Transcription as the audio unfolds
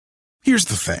Here's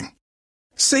the thing.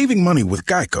 Saving money with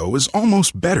Geico is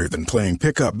almost better than playing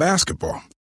pickup basketball.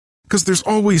 Because there's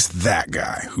always that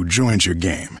guy who joins your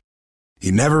game. He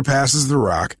never passes the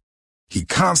rock, he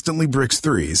constantly bricks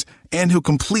threes, and he'll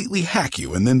completely hack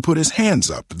you and then put his hands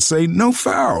up and say, "No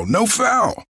foul, no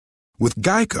foul." With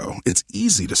Geico, it's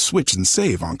easy to switch and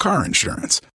save on car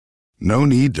insurance. No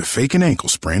need to fake an ankle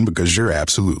sprain because you're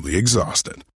absolutely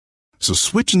exhausted. So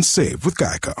switch and save with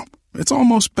Geico. It's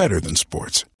almost better than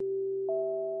sports.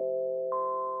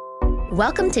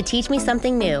 Welcome to Teach Me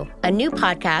Something New, a new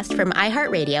podcast from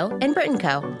iHeartRadio and Brit &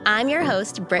 Co. I'm your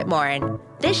host, Britt Morin.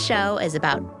 This show is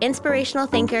about inspirational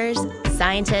thinkers,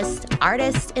 scientists,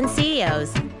 artists, and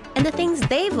CEOs, and the things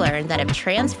they've learned that have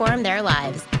transformed their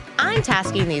lives. I'm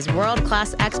tasking these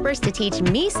world-class experts to teach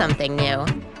me something new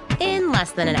in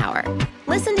less than an hour.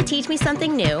 Listen to Teach Me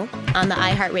Something New on the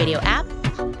iHeartRadio app,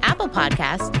 Apple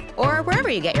Podcasts, or wherever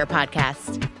you get your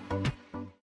podcasts.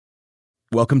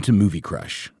 Welcome to Movie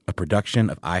Crush, a production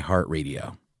of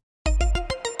iHeartRadio.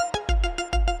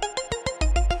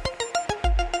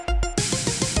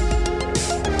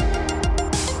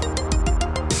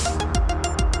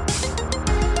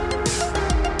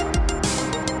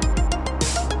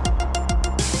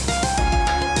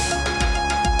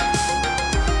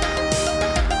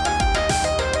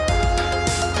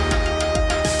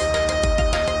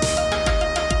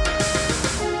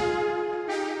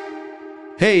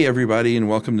 Hey, everybody, and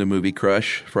welcome to Movie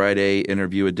Crush, Friday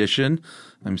interview edition.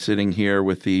 I'm sitting here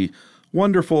with the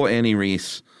wonderful Anney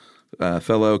Reese,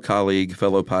 fellow colleague,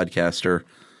 fellow podcaster.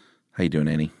 How you doing,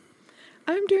 Anney?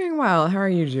 I'm doing well. How are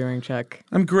you doing, Chuck?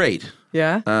 I'm great.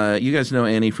 Yeah? You guys know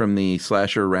Anney from the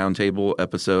Slasher Roundtable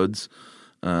episodes.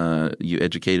 You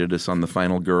educated us on the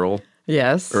final girl.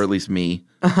 Yes. Or at least me.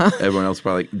 Everyone else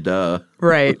probably like, duh.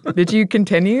 Right. Did you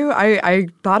continue? I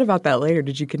thought about that later.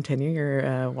 Did you continue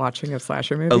your watching of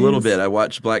slasher movies? A little bit. I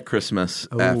watched Black Christmas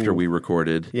after we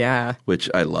recorded. Yeah. Which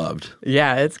I loved.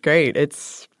 Yeah, it's great.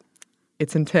 It's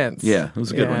intense. Yeah, it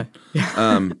was a good one.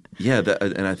 Yeah.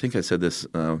 And I think I said this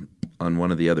on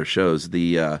one of the other shows.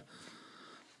 The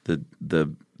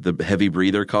heavy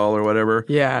breather call or whatever.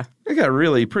 Yeah. It got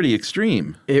really pretty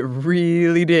extreme. It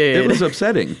really did. It was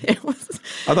upsetting. It was.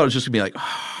 I thought it was just going to be like,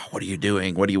 oh, what are you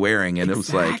doing? What are you wearing? And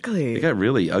Exactly. It was like, it got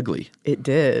really ugly. It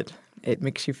did. It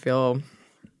makes you feel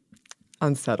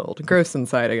unsettled. Gross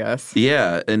inside, I guess.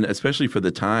 Yeah. And especially for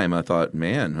the time, I thought,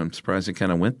 man, I'm surprised it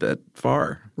kind of went that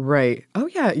far. Right. Oh,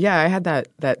 yeah. Yeah, I had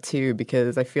that too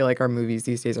because I feel like our movies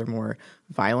these days are more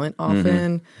violent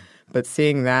often. Mm-hmm. But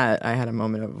seeing that, I had a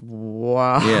moment of,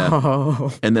 wow. Yeah.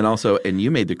 And then also, and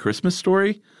you made the Christmas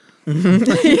Story?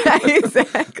 Yeah,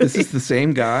 exactly. This is the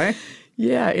same guy?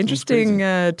 Yeah, interesting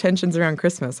tensions around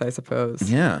Christmas, I suppose.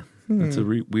 Yeah. That's a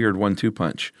weird 1-2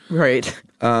 punch. Right.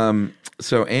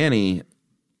 So, Anney,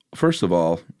 first of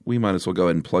all, we might as well go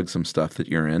ahead and plug some stuff that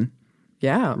you're in.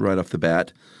 Yeah. Right off the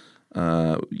bat.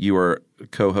 You are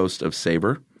co-host of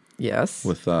Savor. Yes.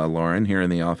 With Lauren here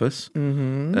in the office.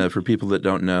 Mm-hmm. For people that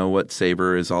don't know what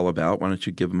Savor is all about, why don't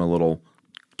you give them a little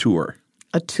tour?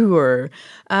 A tour.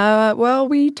 Well,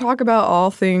 we talk about all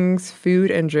things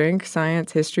food and drink,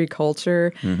 science, history,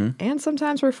 culture, and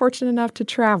sometimes we're fortunate enough to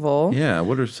travel. Yeah.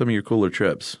 What are some of your cooler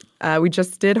trips? We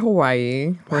just did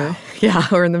Hawaii. Wow.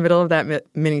 We're in the middle of that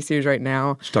mini-series right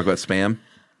now. Should talk about Spam?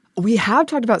 We have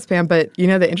talked about Spam, but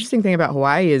the interesting thing about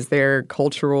Hawaii is their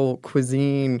cultural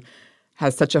cuisine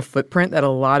has such a footprint that a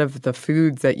lot of the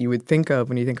foods that you would think of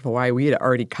when you think of Hawaii, we had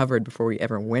already covered before we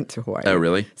ever went to Hawaii. Oh,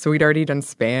 really? So we'd already done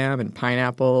Spam and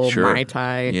pineapple, Mai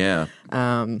Tai. Yeah.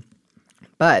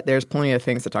 But there's plenty of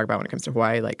things to talk about when it comes to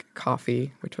Hawaii, like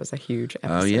coffee, which was a huge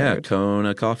episode. Oh, yeah.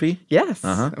 Kona coffee? Yes.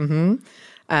 Uh-huh.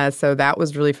 Mm-hmm. So that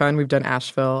was really fun. We've done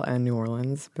Asheville and New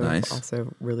Orleans. Both nice.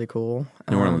 Also really cool.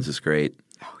 New Orleans is great.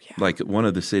 Oh, yeah. Like one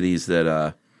of the cities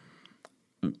that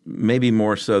maybe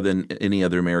more so than any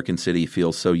other American city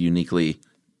feels so uniquely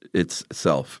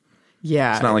itself.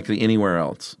 Yeah. It's not like anywhere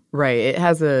else. Right. It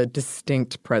has a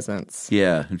distinct presence.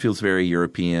 Yeah. It feels very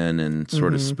European and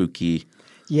sort of spooky.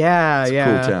 Yeah, it's a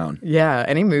cool town. Yeah.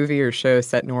 Any movie or show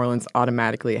set in New Orleans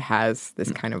automatically has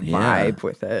this kind of vibe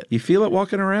with it. You feel it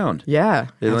walking around. Yeah.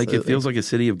 It feels like a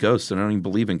city of ghosts, and I don't even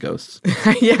believe in ghosts.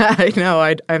 Yeah, I know.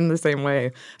 I'm the same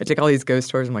way. I take all these ghost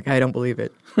tours. I'm like, I don't believe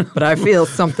it, but I feel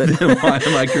something. Why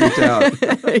am I creeped out?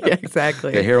 Yeah,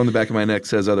 exactly. The hair on the back of my neck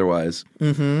says otherwise.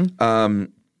 Mm-hmm.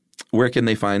 Where can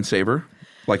they find Savor?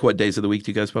 Like what days of the week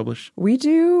do you guys publish? We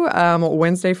do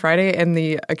Wednesday, Friday, and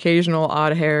the occasional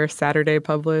odd hair Saturday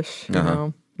publish. You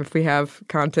know, if we have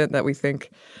content that we think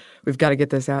we've got to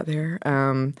get this out there.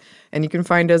 And you can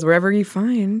find us wherever you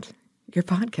find your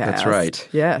podcast. That's right.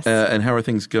 Yes. And how are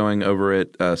things going over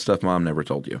at Stuff Mom Never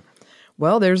Told You?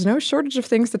 Well, there's no shortage of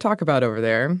things to talk about over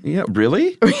there. Yeah,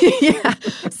 really? Yeah.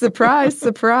 Surprise,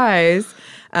 surprise.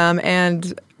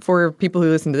 And for people who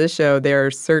listen to this show, there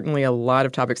are certainly a lot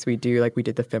of topics we do, like we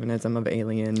did the feminism of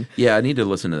Alien. Yeah, I need to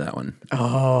listen to that one.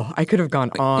 Oh, I could have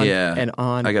gone on and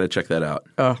on. I got to check that out.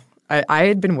 Oh, I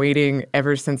had been waiting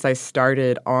ever since I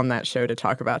started on that show to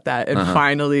talk about that. And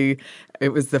finally, it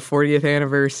was the 40th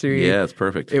anniversary. Yeah, it's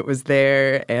perfect. It was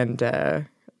there, and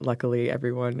luckily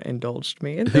everyone indulged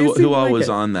me. And who all was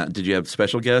on that? Did you have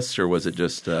special guests, or was it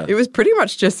just... It was pretty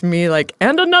much just me, like,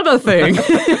 and another thing.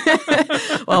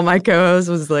 While my co-host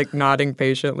was, like, nodding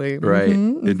patiently. Right.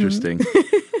 Interesting.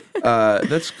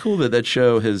 That's cool that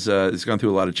show has gone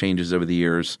through a lot of changes over the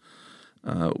years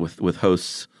with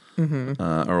hosts.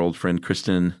 Our old friend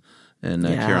Kristen and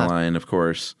Caroline, of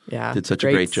course, did such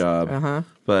a great job.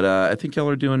 But I think y'all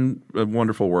are doing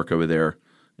wonderful work over there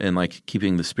and like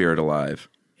keeping the spirit alive.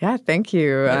 Yeah, thank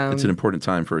you. It's an important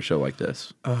time for a show like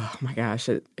this. Oh my gosh,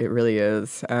 it really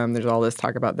is. There's all this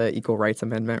talk about the Equal Rights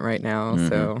Amendment right now,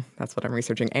 so that's what I'm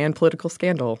researching, and political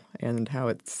scandal and how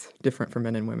it's different for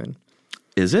men and women.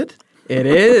 Is it? It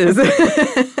is.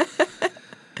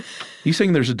 You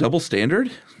saying there's a double standard?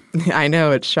 I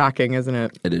know, it's shocking, isn't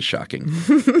it? It is shocking.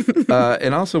 And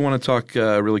I also want to talk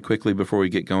really quickly before we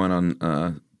get going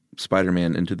on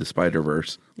Spider-Man Into the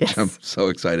Spider-Verse, which I'm so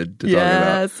excited to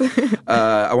talk about.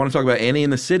 I want to talk about Anney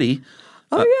in the City.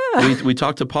 Oh, yeah. We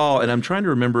talked to Paul, and I'm trying to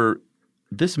remember,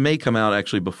 this may come out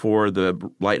actually before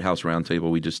the Lighthouse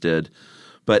Roundtable we just did,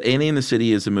 but Anney in the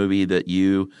City is a movie that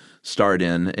you starred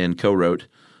in and co-wrote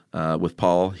with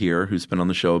Paul here, who's been on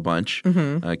the show a bunch.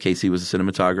 Casey was a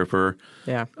cinematographer.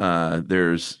 Yeah.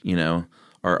 There's,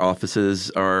 our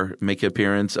offices make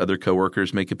appearance. Other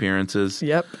coworkers make appearances.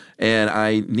 Yep. And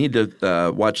I need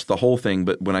to watch the whole thing.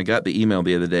 But when I got the email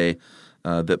the other day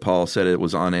that Paul said it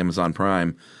was on Amazon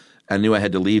Prime, I knew I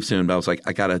had to leave soon. But I was like,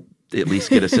 I got to at least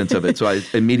get a sense of it. So I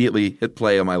immediately hit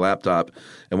play on my laptop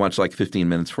and watched like 15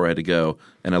 minutes before I had to go.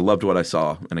 And I loved what I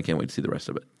saw. And I can't wait to see the rest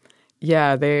of it.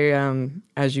 Yeah, they,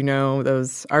 as you know,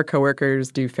 our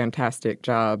coworkers do fantastic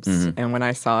jobs. And when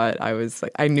I saw it, I was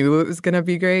like, I knew it was going to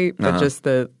be great, but just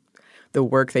the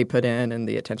work they put in and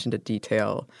the attention to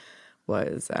detail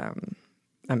was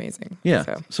amazing.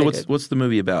 Yeah. So what's the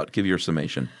movie about? Give your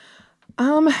summation.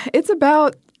 It's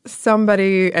about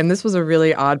somebody, and this was a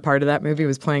really odd part of that movie,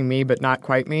 was playing me, but not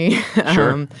quite me.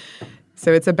 Sure.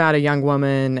 So it's about a young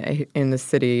woman in the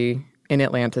city. In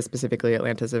Atlanta specifically.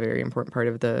 Atlanta is a very important part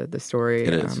of the story.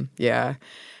 It is.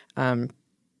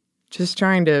 Just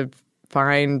trying to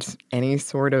find any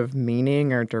sort of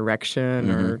meaning or direction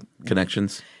or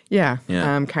connections. Yeah.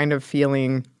 Kind of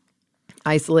feeling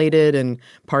isolated, and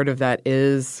part of that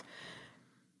is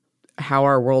how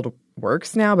our world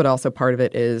works now, but also part of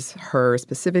it is her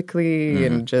specifically,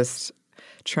 and just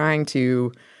trying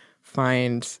to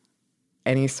find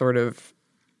any sort of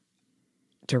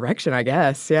direction, I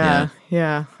guess. Yeah.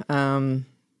 And,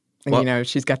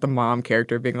 she's got the mom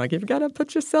character being like, you've got to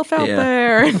put yourself out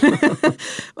there.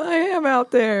 I am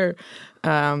out there.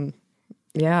 It's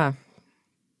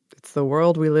the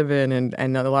world we live in,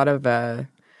 and a lot of, what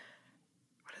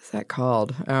is that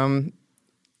called?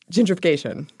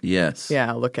 Gentrification. Yes.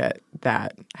 Yeah, look at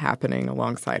that happening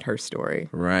alongside her story.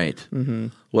 Right.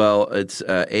 Well, it's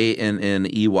Anney in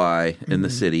the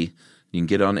City. You can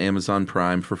get it on Amazon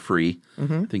Prime for free. I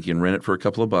think you can rent it for a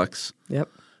couple of bucks. Yep.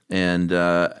 And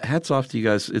hats off to you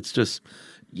guys. It's just,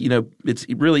 it's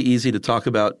really easy to talk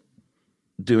about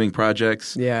doing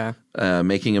projects. Yeah.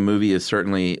 Making a movie is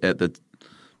certainly at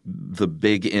the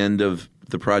big end of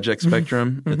the project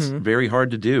spectrum. It's very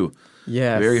hard to do.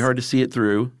 Yes. Very hard to see it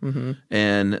through.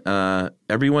 And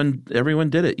everyone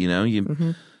did it,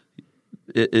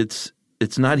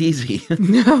 It's not easy.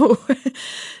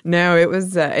 No, it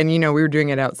was, and we were doing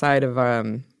it outside of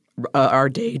our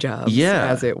day jobs,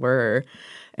 as it were,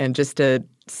 and just to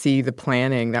see the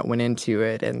planning that went into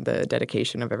it and the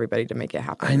dedication of everybody to make it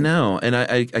happen. I know, and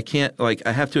I can't, I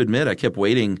have to admit, I kept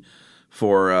waiting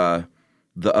for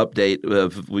the update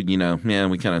of, we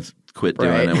kind of quit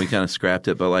doing it, we kind of scrapped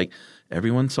it, but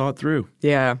everyone saw it through.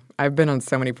 Yeah. I've been on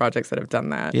so many projects that have done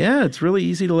that. Yeah, it's really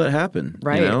easy to let happen.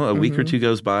 Right. A week or two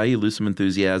goes by, you lose some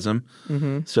enthusiasm.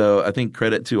 So I think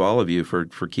credit to all of you for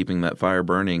keeping that fire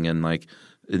burning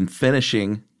and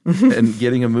finishing and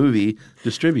getting a movie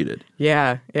distributed.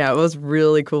 Yeah. It was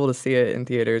really cool to see it in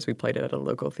theaters. We played it at a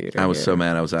local theater. I was so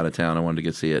mad I was out of town. I wanted to go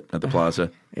see it at the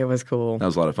Plaza. It was cool. That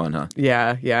was a lot of fun, huh?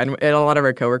 Yeah. And a lot of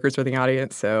our coworkers were in the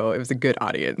audience, so it was a good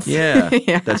audience. Yeah.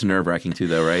 That's nerve-wracking too,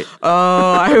 though, right?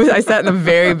 Oh, I sat in the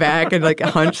very back and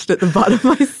hunched at the bottom of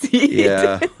my seat.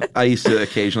 Yeah. I used to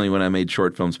occasionally, when I made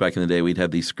short films back in the day, we'd have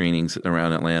these screenings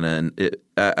around Atlanta, and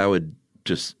I would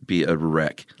just be a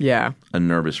wreck. Yeah. A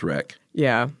nervous wreck.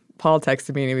 Yeah. Paul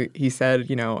texted me and he said,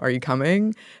 are you coming?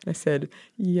 And I said,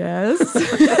 yes.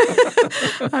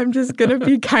 I'm just going to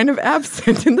be kind of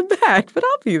absent in the back, but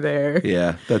I'll be there.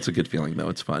 Yeah, that's a good feeling, though.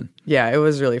 It's fun. Yeah, it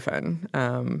was really fun.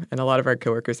 And a lot of our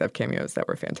coworkers have cameos that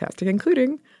were fantastic,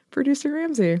 including producer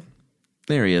Ramsey.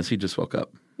 There he is. He just woke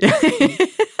up.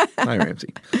 Hi,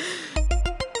 Ramsey.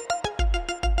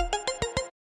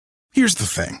 Here's the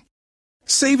thing.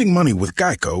 Saving money with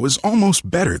Geico is almost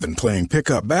better than playing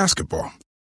pickup basketball.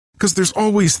 Because there's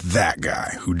always that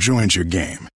guy who joins your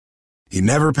game. He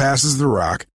never passes the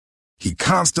rock, he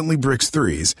constantly bricks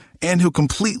threes, and he'll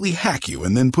completely hack you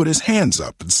and then put his hands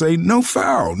up and say, "No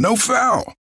foul, no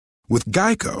foul." With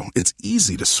Geico, it's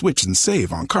easy to switch and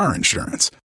save on car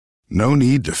insurance. No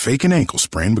need to fake an ankle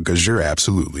sprain because you're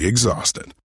absolutely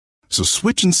exhausted. So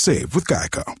switch and save with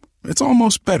Geico. It's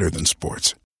almost better than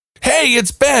sports. Hey,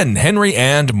 it's Ben, Henry,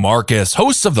 and Marcus,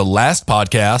 hosts of the Last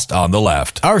Podcast on the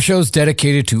Left. Our show's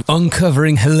dedicated to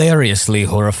uncovering hilariously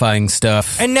horrifying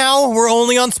stuff. And now we're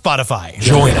only on Spotify.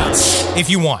 Join us.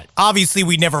 If you want. Obviously,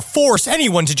 we'd never force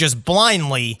anyone to just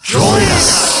blindly Join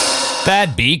us.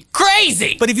 That'd be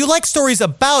crazy! But if you like stories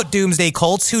about doomsday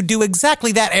cults who do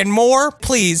exactly that and more,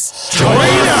 please join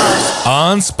us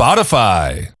on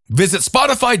Spotify. Visit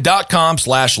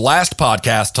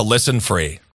spotify.com/lastpodcast to listen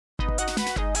free.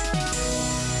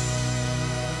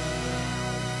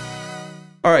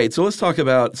 All right, so let's talk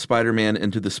about Spider-Man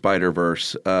Into the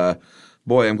Spider-Verse.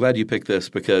 Boy, I'm glad you picked this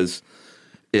because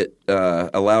it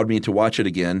allowed me to watch it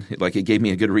again. It gave me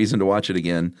a good reason to watch it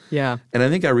again. Yeah. And I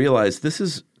think I realized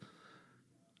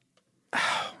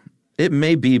it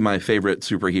may be my favorite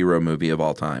superhero movie of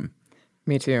all time.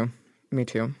 Me too.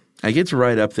 It gets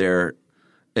right up there.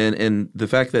 And the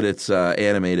fact that it's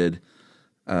animated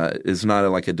is not a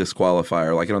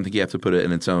disqualifier. I don't think you have to put it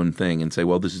in its own thing and say,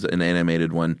 well, this is an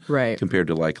animated one compared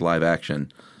to live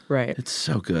action. Right. It's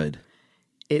so good.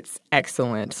 It's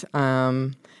excellent.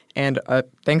 And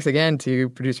thanks again to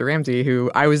producer Ramsey, who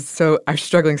I was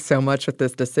struggling so much with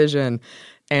this decision,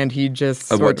 and he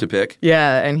just what to pick.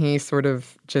 Yeah, and he sort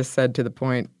of just said to the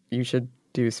point, you should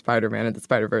do Spider-Man and the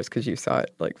Spider-Verse because you saw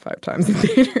it 5 times in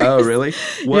theaters. Oh, really?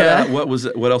 Yeah.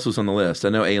 What else was on the list? I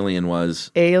know Alien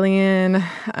was. Alien.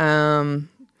 I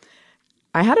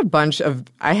had a bunch of.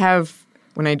 I have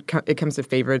when it comes to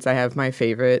favorites. I have my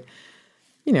favorite,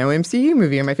 MCU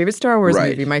movie, or my favorite Star Wars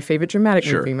movie, my favorite dramatic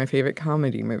movie, my favorite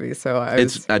comedy movie. So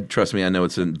trust me, I know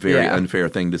it's a very unfair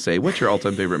thing to say. What's your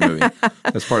all-time favorite movie?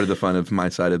 That's part of the fun of my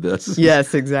side of this.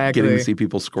 Yes, exactly. Getting to see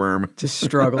people squirm. Just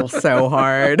struggle so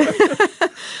hard.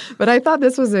 But I thought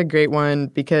this was a great one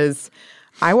because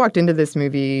I walked into this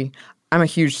movie. I'm a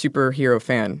huge superhero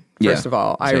fan, first of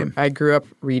all. I grew up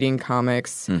reading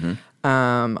comics,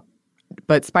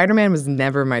 but Spider-Man was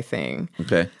never my thing.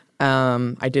 Okay.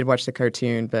 I did watch the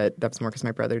cartoon, but that was more because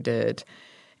my brother did.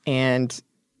 And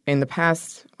in the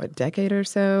past, decade or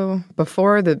so,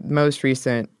 before the most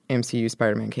recent MCU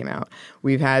Spider-Man came out,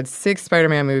 we've had 6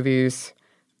 Spider-Man movies,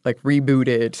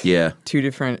 rebooted. Yeah. 3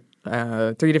 different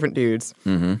dudes.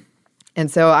 Mm-hmm. And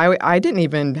so I didn't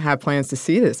even have plans to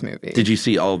see this movie. Did you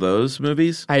see all those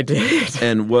movies? I did.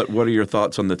 And what are your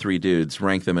thoughts on the 3 dudes?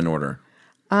 Rank them in order.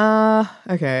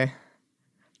 Okay.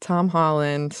 Tom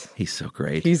Holland. He's so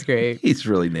great. He's great. He's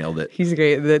really nailed it. He's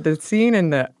great. The scene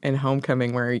in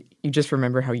Homecoming where you just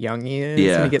remember how young he is.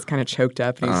 Yeah. And he gets kind of choked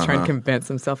up and he's trying to convince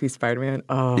himself he's Spider-Man.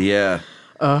 Oh. Yeah.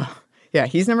 Yeah,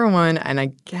 he's number 1. And I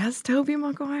guess Tobey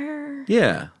Maguire.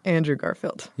 Yeah. Andrew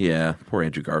Garfield. Yeah. Poor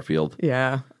Andrew Garfield.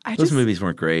 Yeah. Those movies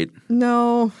weren't great.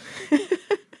 No.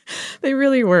 They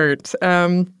really weren't.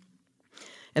 And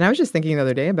I was just thinking the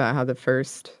other day about how the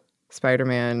first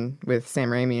Spider-Man with Sam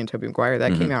Raimi and Tobey Maguire,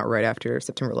 that came out right after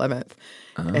September 11th.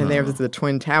 And there was the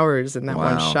Twin Towers and that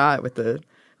one shot with the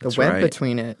web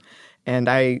between it. And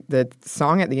the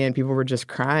song at the end, people were just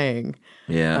crying.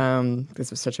 Yeah.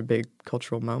 This was such a big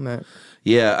cultural moment.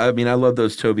 Yeah, I mean, I love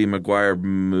those Tobey Maguire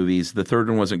movies. The third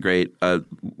one wasn't great. I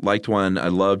liked 1. I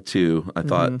loved 2. I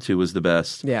thought 2 was the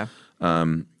best. Yeah.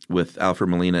 with Alfred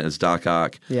Molina as Doc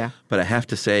Ock. Yeah. But I have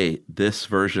to say, this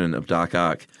version of Doc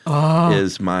Ock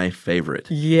is my favorite.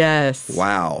 Yes.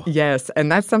 Wow. Yes.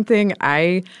 And that's something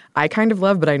I kind of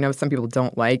love, but I know some people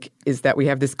don't like, is that we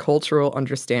have this cultural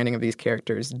understanding of these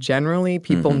characters. Generally,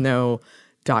 people know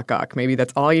Doc Ock. Maybe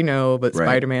that's all you know, but Right.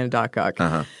 Spider-Man and Doc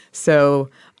Ock. So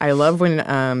I love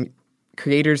when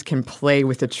creators can play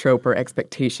with a trope or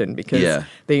expectation because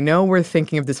they know we're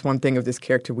thinking of this one thing of this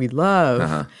character we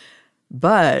love,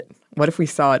 but what if we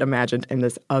saw it imagined in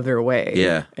this other way?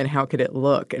 Yeah. And how could it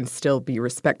look and still be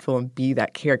respectful and be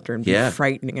that character and be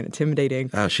frightening and intimidating?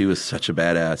 Oh, she was such a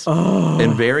badass.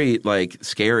 And very, like,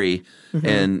 scary.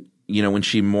 And, you know, when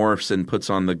she morphs and puts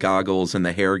on the goggles and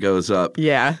the hair goes up.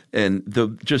 Yeah. And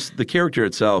the character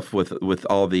itself with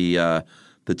all the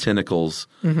tentacles,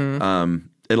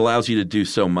 it allows you to do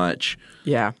so much.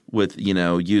 Yeah. With, you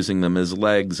know, using them as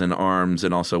legs and arms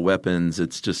and also weapons.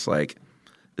 It's just like,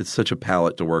 it's such a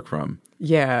palette to work from.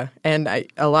 Yeah. And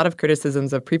a lot of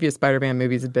criticisms of previous Spider-Man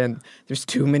movies have been, there's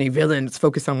too many villains,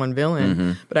 focus on one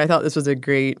villain. But I thought this was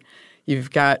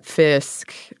you've got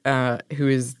Fisk, who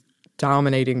is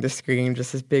dominating the screen,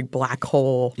 just this big black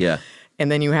hole. Yeah.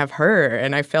 And then you have her,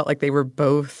 and I felt like they were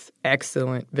both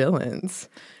excellent villains.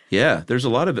 Yeah, there's a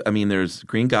lot of, there's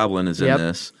Green Goblin is in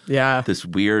this. Yeah. This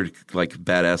weird, like,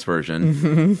 badass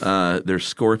version. There's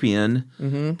Scorpion.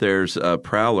 There's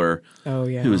Prowler. Oh,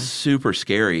 yeah. Who is super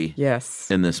scary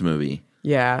in this movie.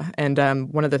 Yeah, and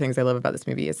one of the things I love about this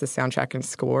movie is the soundtrack and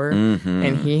score.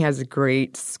 And he has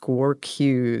great score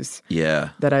cues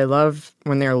that I love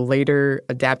when they're later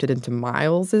adapted into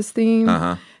Miles'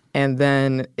 theme. And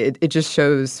then it just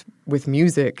shows with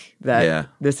music that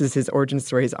this is his origin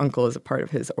story. His uncle is a part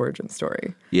of his origin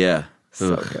story. Yeah.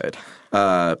 So good.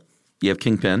 You have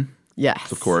Kingpin.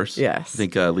 Yes. Of course. Yes. I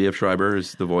think Liev Schreiber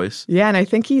is the voice. Yeah, and I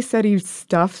think he said he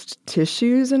stuffed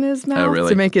tissues in his mouth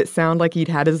to make it sound like he'd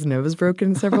had his nose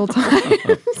broken several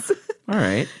times. All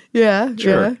right. Yeah.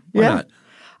 Sure. Why not?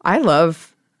 I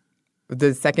love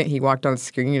the second he walked on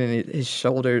screen and his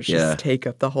shoulders just take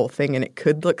up the whole thing. And it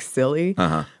could look silly,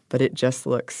 but it just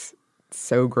looks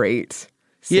so great.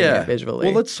 Visually.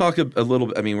 Well, let's talk a little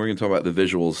bit. We're going to talk about the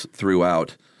visuals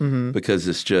throughout because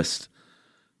it's just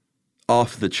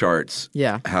off the charts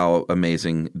how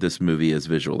amazing this movie is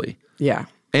visually. Yeah.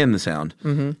 And the sound.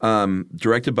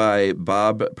 Directed by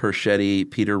Bob Perschetti,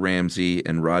 Peter Ramsey,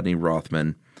 and Rodney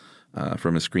Rothman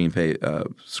from a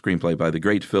screenplay by the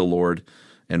great Phil Lord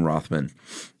and Rothman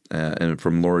and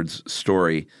from Lord's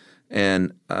story.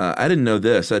 And I didn't know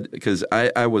this because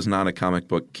I was not a comic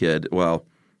book kid. Well,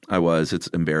 I was. It's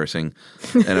embarrassing.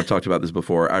 And I've talked about this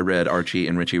before. I read Archie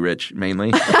and Richie Rich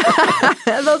mainly.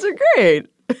 Those are great.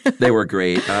 They were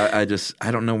great. I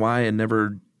don't know why I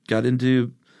never got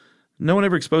into – no one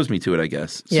ever exposed me to it, I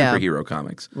guess, superhero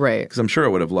comics. Right. Because I'm sure I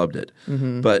would have loved it.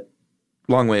 But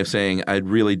long way of saying I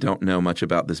really don't know much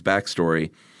about this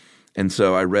backstory. And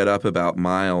so I read up about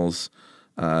Miles,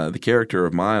 the character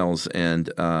of Miles, and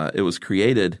it was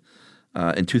created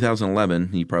in 2011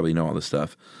 – you probably know all this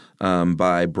stuff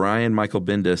by Brian Michael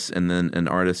Bendis and then an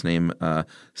artist named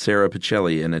Sarah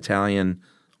Pichelli, an Italian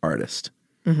artist.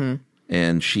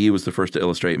 And she was the first to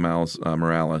illustrate Miles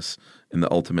Morales in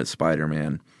The Ultimate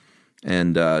Spider-Man.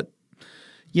 And,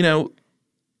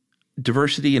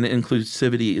 diversity and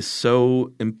inclusivity is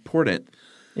so important.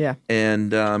 Yeah.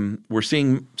 And we're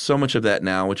seeing so much of that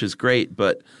now, which is great.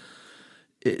 But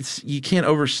you can't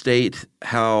overstate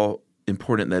how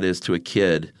important that is to a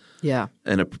kid. Yeah.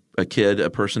 And a kid, a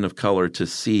person of color, to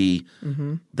see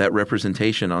that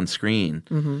representation on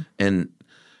screen and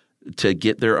to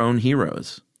get their own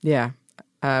heroes. Yeah.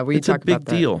 It's a big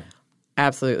deal.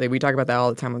 Absolutely. We talk about that all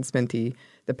the time on Spinty,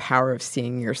 the power of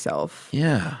seeing yourself.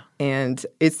 Yeah. And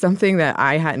it's something that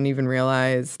I hadn't even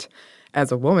realized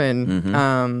as a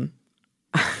woman.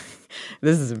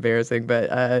 This is embarrassing,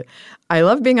 but I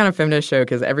love being on a feminist show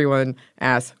because everyone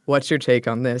asks, what's your take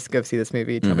on this? Go see this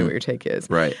movie. Tell me what your take is.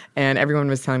 Right. And everyone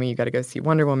was telling me you got to go see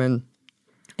Wonder Woman.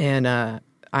 And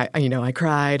I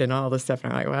cried and all this stuff.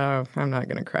 And I'm like, wow, I'm not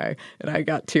going to cry. And I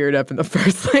got teared up in the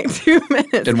first 2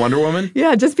 minutes. In Wonder Woman?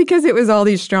 Yeah, just because it was all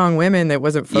these strong women that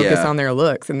wasn't focused on their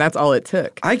looks. And that's all it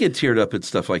took. I get teared up at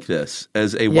stuff like this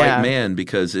as a white man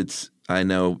because I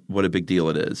know what a big deal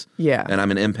it is. Yeah. And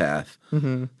I'm an empath.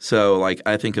 So,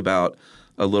 I think about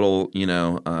a little,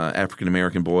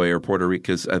 African-American boy or Puerto Rican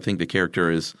because I think the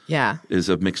character is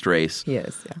of mixed race. He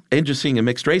is, yeah. And just seeing a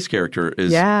mixed race character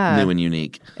is new and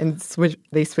unique. And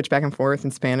they switch back and forth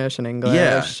in Spanish and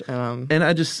English. Yeah. And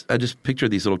I just picture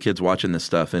these little kids watching this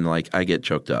stuff and I get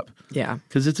choked up. Yeah.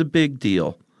 Because it's a big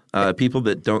deal. People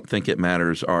that don't think it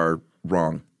matters are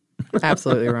wrong.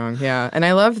 Absolutely wrong, yeah. And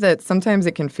I love that sometimes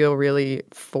it can feel really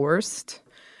forced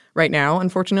right now,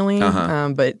 unfortunately.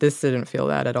 But this didn't feel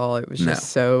that at all. It was just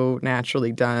so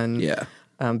naturally done. Yeah.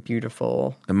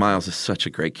 Beautiful. And Miles is such a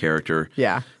great character.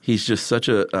 Yeah. He's just such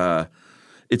a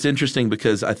it's interesting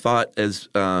because I thought as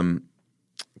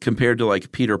compared to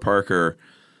like Peter Parker,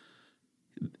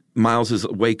 Miles is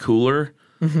way cooler.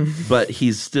 But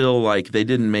he's still like, they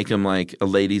didn't make him like a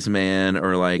ladies' man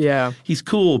or like, he's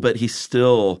cool, but he's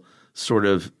still sort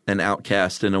of an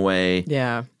outcast in a way.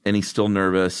 Yeah. And he's still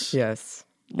nervous. Yes.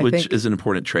 Which is an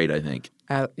important trait, I think.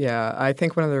 I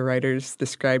think one of the writers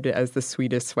described it as the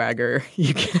sweetest swagger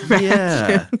you can imagine.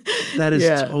 Yeah, that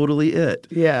is totally it.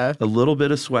 Yeah. A little bit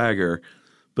of swagger,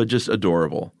 but just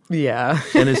adorable. Yeah.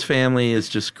 And his family is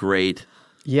just great.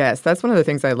 Yes, that's one of the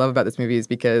things I love about this movie is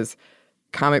because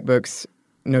comic books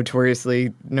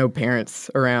notoriously no parents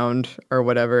around or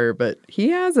whatever, but he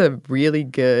has a really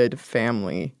good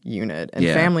family unit. And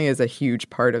family is a huge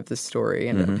part of the story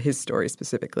and of his story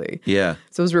specifically. Yeah.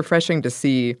 So it was refreshing to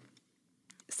see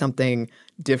something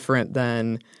different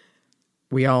than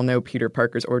we all know Peter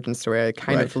Parker's origin story. I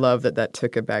kind of love that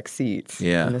took a back seat.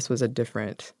 Yeah. And this was a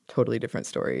totally different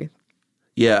story.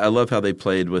 Yeah, I love how they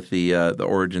played with the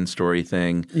origin story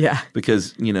thing. Yeah.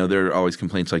 Because, there are always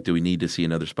complaints like, do we need to see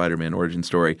another Spider-Man origin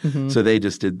story? So they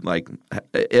just did like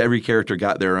every character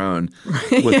got their own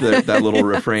with that little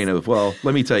refrain of, well,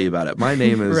 let me tell you about it. My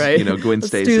name is, Gwen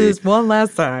Stacy. Let's do this one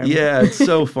last time. Yeah, it's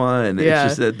so fun. It's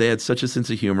just that they had such a sense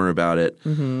of humor about it.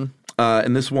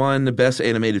 And this won the Best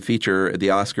Animated Feature at the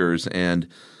Oscars. And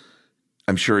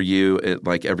I'm sure you,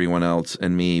 like everyone else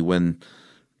and me, when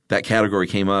that category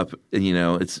came up, and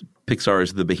it's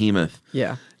Pixar's The Behemoth.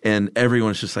 Yeah. And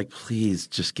everyone's just like, please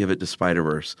just give it to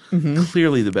Spider-Verse.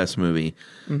 Clearly the best movie.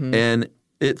 And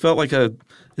it felt like it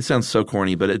sounds so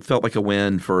corny, but it felt like a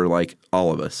win for like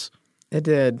all of us. It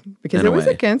did. Because it was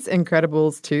against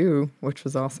Incredibles 2, which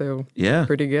was also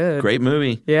pretty good. Great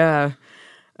movie. Yeah.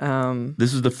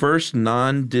 This is the first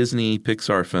non-Disney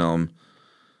Pixar film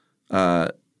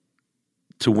to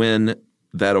win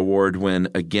that award win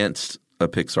against a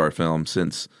Pixar film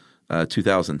since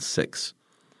 2006.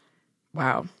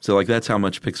 Wow. So like that's how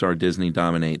much Pixar Disney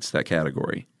dominates that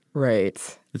category.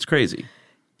 Right. It's crazy.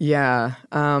 Yeah.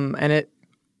 And it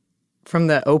from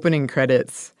the opening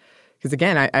credits, because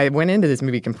again, I went into this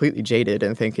movie completely jaded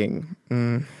and thinking,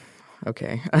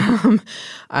 okay.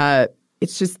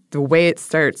 It's just the way it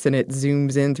starts and it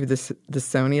zooms in through the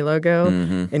Sony logo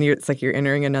and it's like you're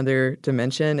entering another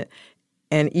dimension.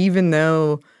 And even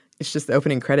though it's just the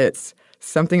opening credits,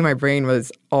 something in my brain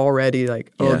was already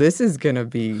like, this is going to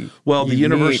be Well, the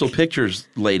unique. Universal Pictures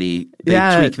lady, they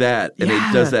tweak that, and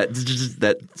it does that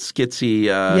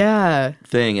skitsy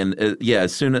thing. And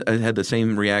as soon as I had the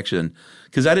same reaction,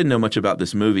 because I didn't know much about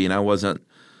this movie, and I wasn't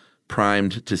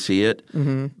primed to see it.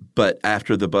 But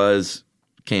after the buzz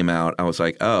came out, I was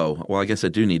like, oh, well, I guess I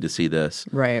do need to see this.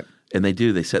 Right. And they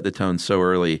do. They set the tone so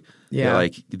early. Yeah. They're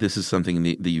like, this is something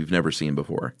that you've never seen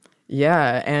before.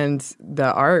 Yeah, and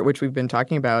the art, which we've been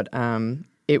talking about,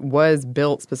 it was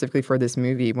built specifically for this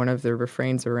movie. One of the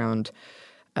refrains around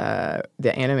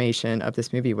the animation of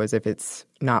this movie was, if it's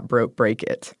not broke, break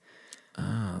it.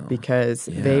 Oh, because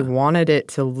they wanted it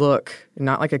to look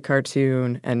not like a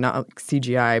cartoon and not like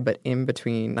CGI, but in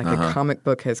between, like a comic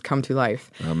book has come to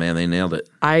life. Oh, man, they nailed it.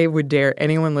 I would dare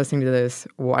anyone listening to this,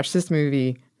 watch this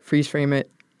movie, freeze frame it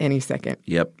any second.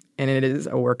 Yep. And it is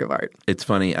a work of art. It's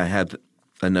funny. I had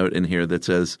a note in here that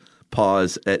says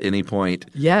pause at any point.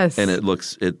 Yes. And it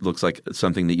looks like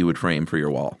something that you would frame for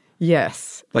your wall.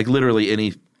 Yes. Like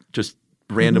literally just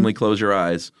randomly close your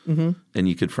eyes and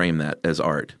you could frame that as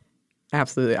art.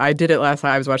 Absolutely. I did it last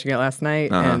night. I was watching it last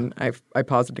night and I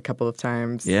paused it a couple of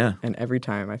times. Yeah. And every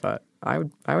time I thought I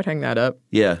would hang that up.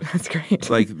 Yeah. That's great.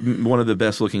 Like one of the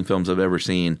best looking films I've ever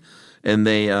seen. And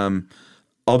they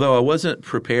although I wasn't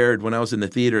prepared when I was in the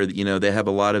theater, they have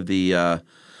a lot of the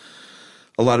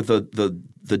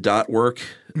dot work.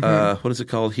 What is it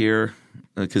called here?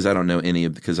 Because I don't know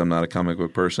because I'm not a comic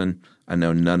book person. I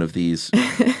know none of these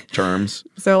terms.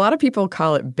 So a lot of people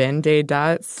call it Band-Aid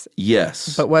dots.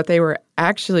 Yes. But what they were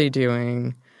actually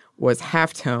doing was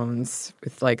halftones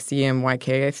with like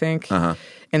CMYK, I think.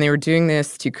 And they were doing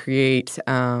this to create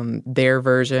their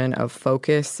version of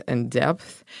focus and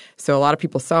depth. So a lot of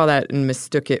people saw that and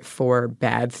mistook it for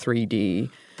bad 3D.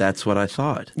 That's what I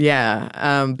thought.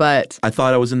 Yeah, but I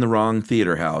thought I was in the wrong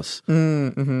theater house.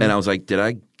 And I was like,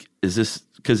 is this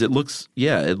 – because it looked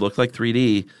like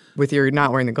 3D. with your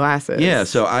not wearing the glasses. Yeah,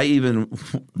 so I even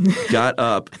got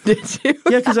up. Did you?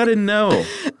 Yeah, because I didn't know.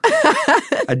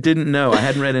 I didn't know. I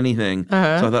hadn't read anything. So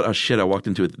I thought, oh, shit, I walked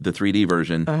into the 3D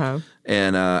version.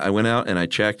 And I went out and I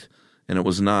checked, and it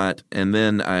was not. And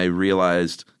then I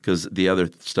realized, because the other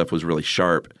stuff was really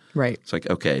sharp. Right. It's like,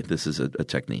 okay, this is a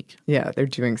technique. Yeah, they're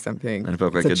doing something. And I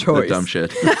felt like it's a dumb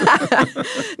shit.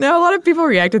 No, a lot of people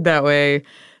reacted that way.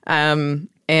 And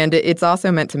it's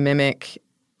also meant to mimic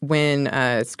when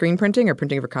screen printing or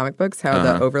printing for comic books, how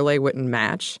the overlay wouldn't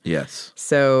match. Yes.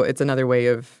 So it's another way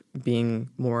of being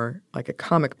more like a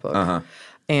comic book.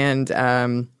 And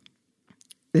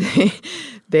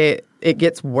it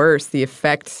gets worse. The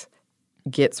effect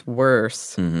gets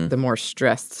worse the more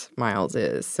stressed Miles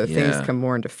is. So things come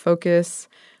more into focus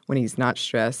when he's not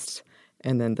stressed,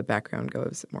 and then the background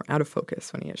goes more out of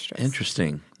focus when he is stressed.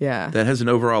 Interesting. Yeah. That has an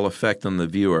overall effect on the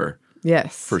viewer.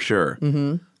 Yes. For sure.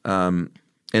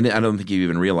 And I don't think you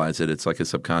even realize it. It's like a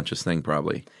subconscious thing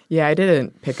probably. Yeah, I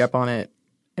didn't pick up on it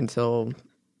until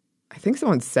I think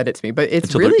someone said it to me, but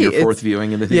it's until really your fourth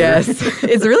viewing in the theater. Yes,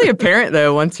 it's really apparent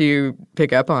though once you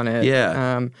pick up on it.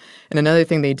 Yeah. And another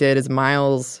thing they did is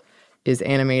Miles is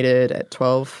animated at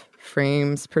 12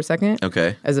 frames per second.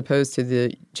 Okay. As opposed to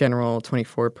the general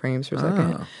 24 frames per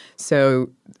second. So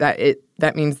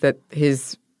that means that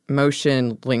his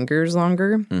motion lingers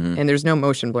longer, and there's no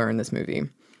motion blur in this movie.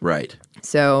 Right.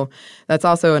 So that's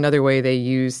also another way they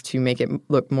use to make it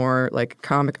look more like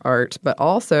comic art. But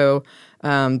also,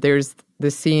 there's the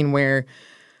scene where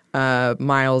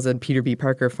Miles and Peter B.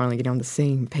 Parker finally get on the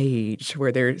same page,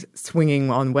 where they're swinging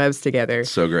on webs together.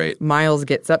 So great. Miles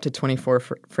gets up to 24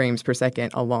 frames per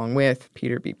second along with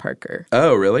Peter B. Parker.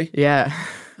 Oh, really? Yeah.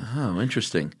 Oh,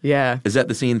 interesting. Yeah. Is that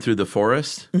the scene through the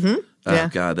forest? Mm-hmm. Oh, yeah.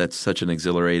 God, that's such an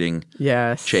exhilarating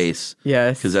chase.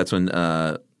 Yes. Because that's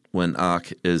when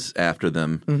Ock is after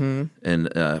them,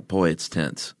 and boy, it's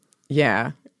tense.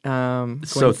 Yeah.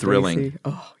 It's so thrilling. Stacy.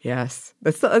 Oh, yes.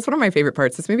 That's one of my favorite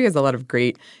parts. This movie has a lot of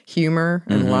great humor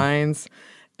and lines,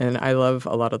 and I love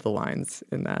a lot of the lines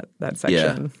in that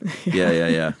section.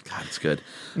 Yeah. God, it's good.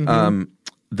 The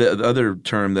other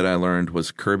term that I learned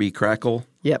was Kirby Crackle.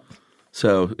 Yep.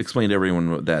 So explain to everyone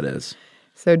what that is.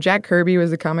 So Jack Kirby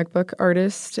was a comic book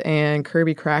artist, and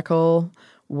Kirby Crackle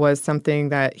was something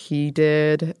that he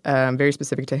did, very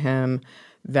specific to him,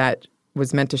 that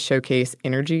was meant to showcase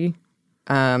energy.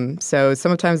 So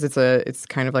sometimes it's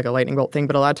kind of like a lightning bolt thing,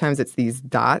 but a lot of times it's these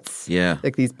dots,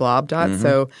 like these blob dots.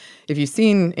 So if you've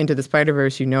seen Into the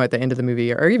Spider-Verse, you know at the end of the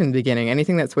movie, or even the beginning,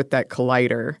 anything that's with that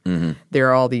collider, there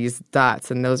are all these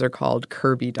dots, and those are called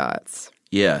Kirby dots.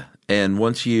 Yeah. And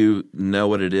once you know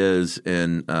what it is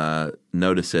and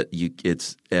notice it,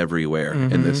 it's everywhere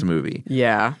in this movie.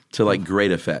 Yeah. To like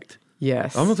great effect.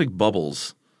 Yes. Almost like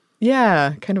bubbles.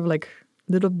 Yeah. Kind of like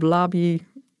little blobby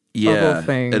bubble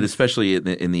thing. And especially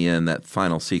in the end, that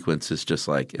final sequence is just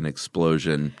like an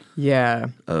explosion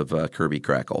of Kirby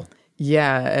Crackle.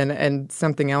 Yeah, and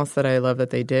something else that I love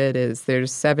that they did is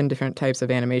there's 7 different types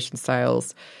of animation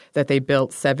styles that they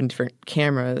built 7 different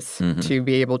cameras to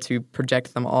be able to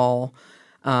project them all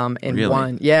in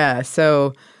one. Yeah,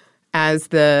 so as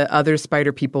the other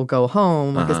spider people go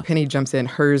home, like as Penny jumps in,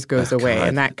 hers goes away,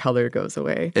 and that color goes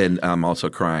away. And I'm also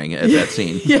crying at that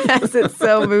scene. Yes, it's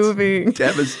so moving.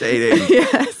 Devastating.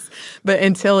 Yes. But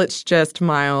until it's just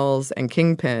Miles and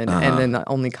Kingpin, and then the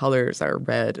only colors are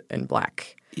red and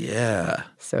black. Yeah.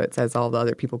 So it's as all the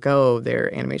other people go,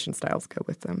 their animation styles go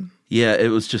with them. Yeah, it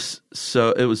was just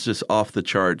off the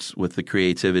charts with the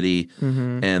creativity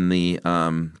and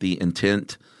the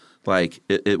intent. Like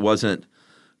it wasn't.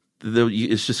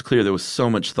 It's just clear there was so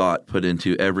much thought put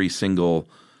into every single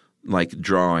like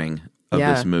drawing of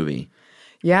this movie.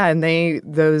 Yeah, and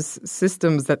those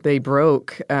systems that they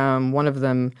broke. One of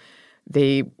them,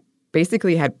 they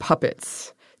basically had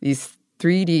puppets. These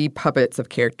 3D puppets of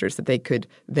characters that they could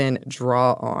then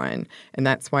draw on. And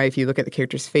that's why if you look at the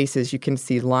characters' faces, you can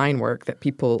see line work that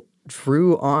people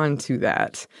drew onto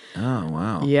that. Oh,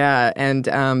 wow. Yeah,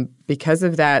 and because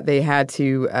of that, they had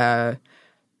to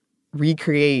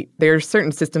recreate. There are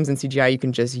certain systems in CGI you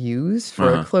can just use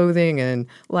for clothing and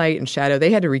light and shadow. They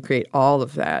had to recreate all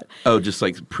of that. Oh, just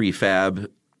like prefab?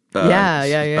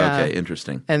 Yeah. Okay,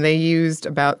 interesting. And they used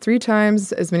about 3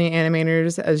 times as many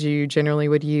animators as you generally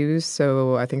would use.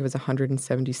 So I think it was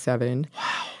 177.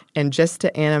 Wow. And just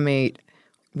to animate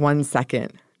 1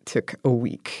 second took a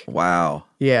week. Wow.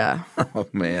 Yeah. Oh,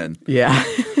 man. Yeah.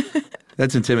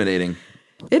 That's intimidating.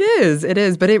 It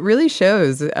is. But it really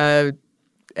shows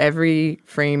every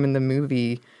frame in the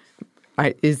movie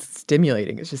is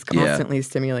stimulating. It's just constantly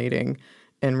stimulating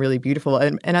and really beautiful.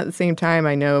 And at the same time,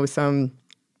 I know some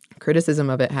criticism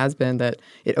of it has been that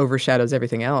it overshadows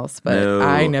everything else, but No.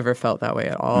 I never felt that way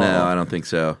at all. No, I don't think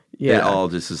so. Yeah. It all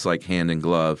just is like hand in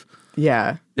glove.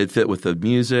 Yeah. It fit with the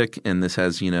music, and this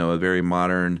has, a very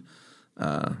modern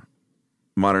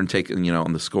take,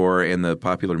 on the score and the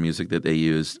popular music that they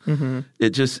used. Mm-hmm.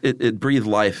 It breathed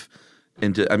life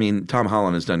into. I mean, Tom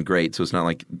Holland has done great, so it's not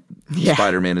like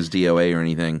Spider-Man is DOA or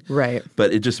anything, right?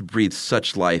 But it just breathes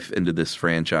such life into this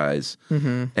franchise,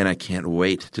 and I can't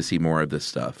wait to see more of this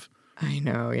stuff. I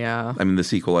know, yeah. I mean, the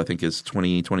sequel I think is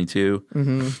 2022.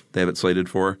 Mm-hmm. They have it slated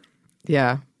for.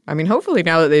 Yeah. I mean, hopefully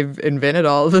now that they've invented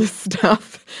all of this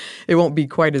stuff, it won't be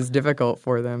quite as difficult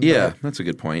for them. Yeah, that's a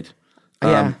good point.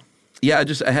 Yeah.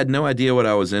 I had no idea what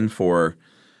I was in for.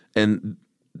 And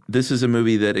this is a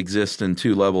movie that exists in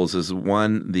two levels. Is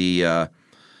one, the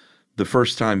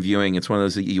first time viewing, it's one of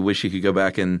those that you wish you could go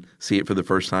back and see it for the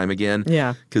first time again.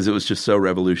 Yeah. Because it was just so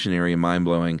revolutionary and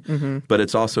mind-blowing. Mm-hmm. But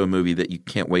it's also a movie that you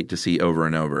can't wait to see over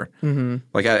and over. Mm-hmm.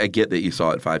 Like, I get that you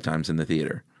saw it 5 times in the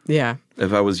theater. Yeah.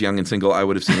 If I was young and single, I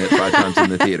would have seen it 5 times in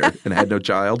the theater and had no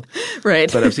child.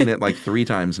 Right. But I've seen it like 3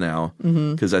 times now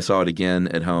because I saw it again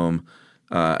at home.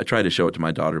 I tried to show it to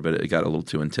my daughter, but it got a little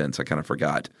too intense. I kind of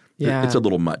forgot. Yeah. It's a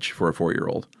little much for a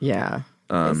 4-year-old. Yeah.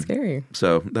 It's scary.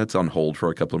 So that's on hold for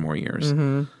a couple of more years.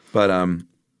 Mm-hmm. But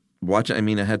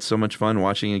I had so much fun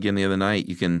watching it again the other night.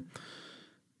 You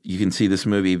can see this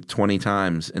movie 20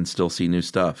 times and still see new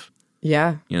stuff.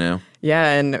 Yeah.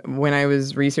 Yeah, and when I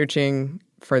was researching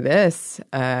for this,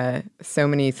 so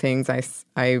many things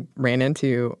I ran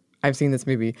into. I've seen this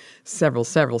movie several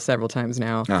times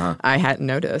now. Uh-huh. I hadn't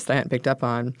noticed. I hadn't picked up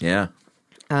on. Yeah.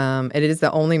 It is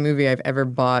the only movie I've ever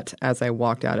bought as I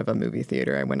walked out of a movie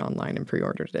theater. I went online and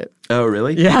pre-ordered it. Oh,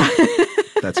 really? Yeah.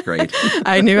 That's great.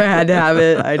 I knew I had to have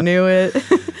it. I knew it.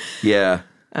 Yeah.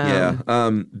 Yeah.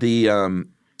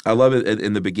 I love it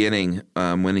in the beginning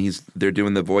when they're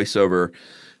doing the voiceover,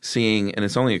 seeing, and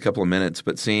it's only a couple of minutes,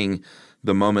 but seeing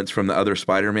the moments from the other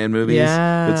Spider-Man movies,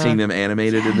 but seeing them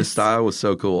animated in this style was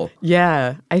so cool.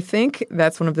 Yeah. I think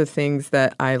that's one of the things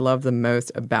that I love the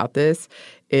most about this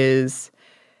is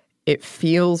it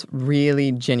feels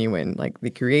really genuine. Like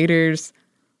the creators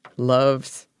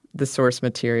loved the source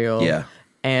material. Yeah.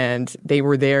 And they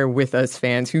were there with us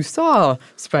fans who saw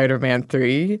Spider-Man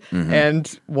 3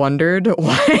 and wondered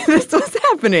why this was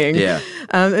happening. Yeah.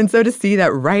 And so to see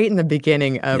that right in the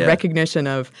beginning, a recognition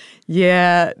of,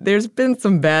 there's been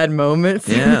some bad moments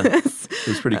in this. It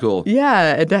was pretty cool.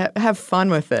 Yeah, and to have fun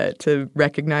with it, to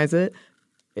recognize it,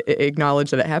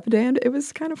 acknowledge that it happened, and it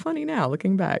was kind of funny now,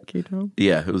 looking back,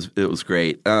 Yeah, it was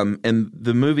great. And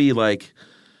the movie,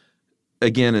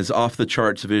 again, is off the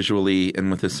charts visually and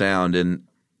with the sound, and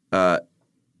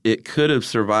it could have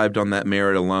survived on that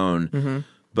merit alone,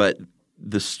 but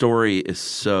the story is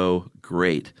so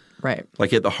great. Right.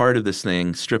 Like at the heart of this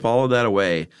thing, strip all of that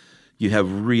away, you have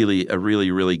a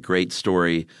really great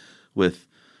story with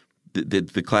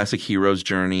the classic hero's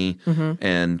journey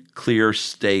and clear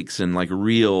stakes and like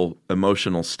real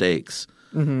emotional stakes.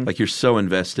 Like you're so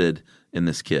invested in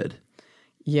this kid.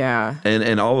 Yeah.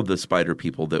 And all of the spider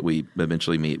people that we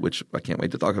eventually meet, which I can't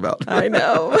wait to talk about. I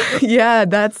know. Yeah,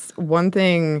 that's one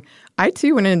thing. I,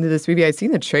 too, went into this movie. I'd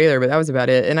seen the trailer, but that was about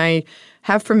it. And I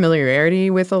have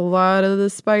familiarity with a lot of the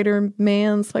spider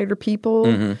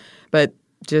people, but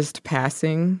just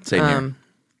passing. Same here.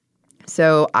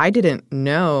 So I didn't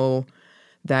know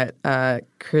that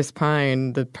Chris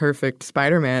Pine, the perfect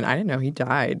Spider-Man, I didn't know he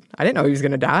died. I didn't know he was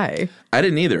going to die. I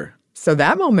didn't either. So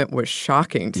that moment was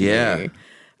shocking to me.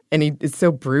 And it's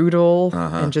so brutal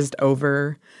and just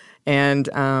over. And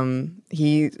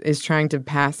he is trying to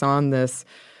pass on this,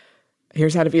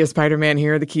 here's how to be a Spider-Man,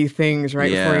 here are the key things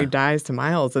before he dies to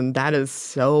Miles. And that is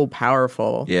so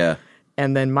powerful. Yeah.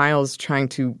 And then Miles trying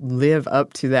to live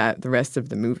up to that the rest of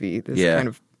the movie. This kind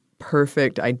of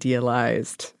perfect,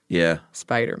 idealized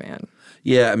Spider-Man.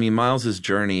 Yeah, I mean, Miles'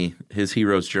 journey, his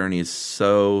hero's journey is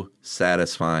so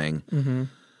satisfying.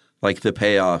 Like the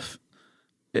payoff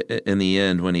in the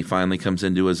end when he finally comes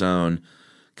into his own.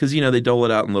 Because, they dole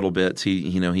it out in little bits.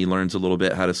 He learns a little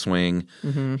bit how to swing.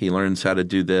 He learns how to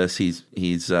do this.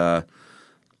 He's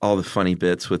all the funny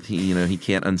bits with, he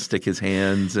can't unstick his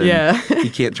hands. And he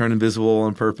can't turn invisible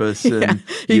on purpose. And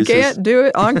he can't do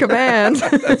it on command.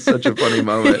 That's such a funny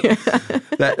moment.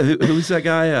 Who's that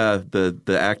guy?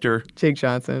 The actor? Jake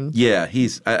Johnson. Yeah,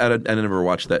 I never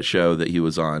watched that show that he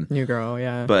was on. New Girl,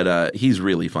 yeah. But he's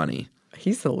really funny.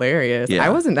 He's hilarious. Yeah. I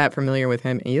wasn't that familiar with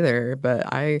him either, but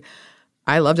I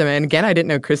loved him. And again, I didn't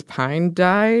know Chris Pine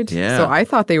died. Yeah. So I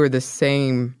thought they were the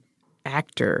same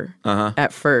actor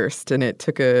at first, and it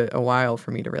took a while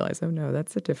for me to realize, oh no,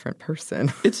 that's a different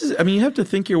person. You have to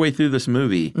think your way through this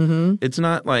movie. It's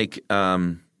not like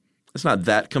it's not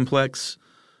that complex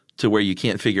to where you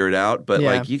can't figure it out, but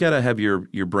like you got to have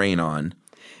your brain on.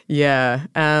 Yeah.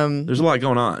 There's a lot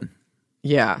going on.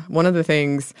 Yeah. One of the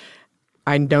things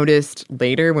I noticed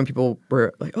later when people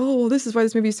were like, oh, well, this is why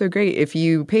this movie is so great. If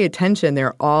you pay attention, there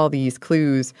are all these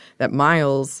clues that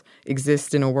Miles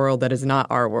exists in a world that is not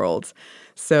our world.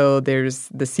 So there's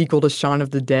the sequel to Shaun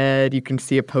of the Dead. You can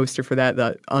see a poster for that,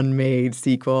 the unmade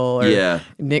sequel. Or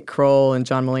Nick Kroll and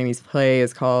John Mulaney's play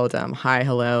is called Hi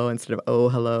Hello instead of Oh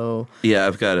Hello. Yeah,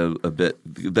 I've got a bit.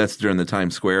 That's during the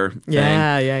Times Square thing.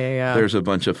 Yeah. There's a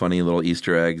bunch of funny little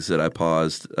Easter eggs that I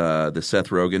paused. The Seth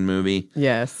Rogen movie.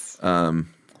 Yes.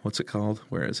 What's it called?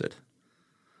 Where is it?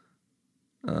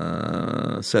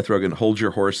 Seth Rogen, Hold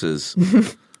Your Horses.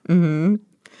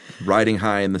 Riding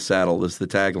high in the saddle is the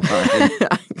tagline.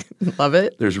 Love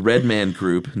it. There's Red Man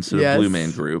Group instead of Blue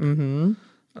Man Group.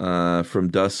 From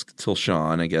Dusk Till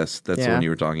Dawn, I guess that's the one you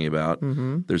were talking about.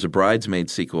 There's a Bridesmaid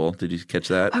sequel. Did you catch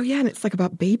that? Oh, yeah, and it's like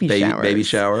about baby showers. Baby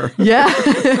shower. Yeah.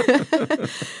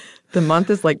 The month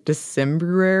is like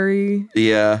Decemberary.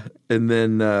 Yeah. And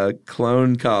then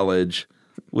Clone College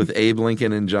with Abe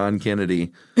Lincoln and John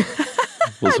Kennedy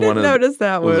was one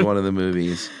of the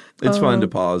movies. It's fun to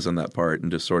pause on that part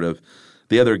and just sort of –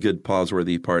 the other good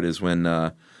pause-worthy part is when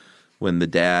the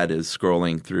dad is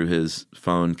scrolling through his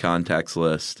phone contacts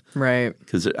list. Right.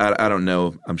 Because I don't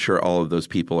know. I'm sure all of those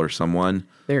people are someone.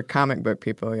 They're comic book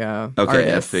people, yeah.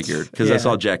 Okay, artists. I figured. Because I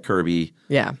saw Jack Kirby.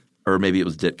 Yeah. Or maybe it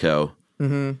was Ditko. Or I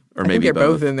maybe think they're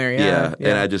both in there, yeah.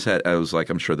 And I was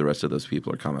like, I'm sure the rest of those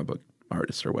people are comic book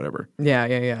artists or whatever.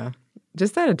 Yeah.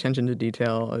 Just that attention to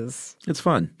detail is – it's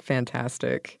fun.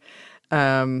 Fantastic.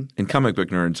 And comic book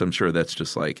nerds, I'm sure that's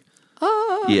just like –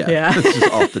 yeah. It's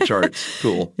just off the charts.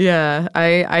 Cool. Yeah.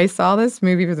 I saw this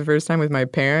movie for the first time with my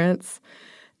parents,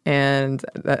 and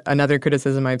another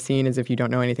criticism I've seen is if you don't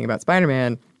know anything about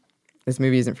Spider-Man, this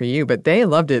movie isn't for you. But they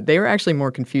loved it. They were actually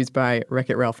more confused by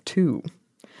Wreck-It Ralph 2,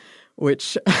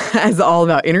 which is all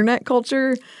about internet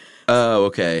culture. Oh,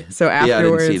 okay. So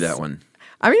afterwards, I didn't see that one.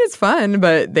 I mean, it's fun,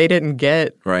 but they didn't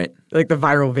get like the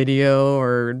viral video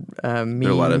or memes. There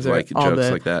are a lot of like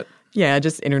jokes like that. Yeah,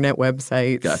 just internet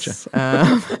websites.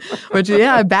 Gotcha. Which,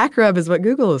 back rub is what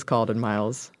Google is called in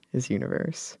Miles'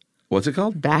 universe. What's it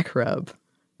called? Back rub.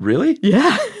 Really?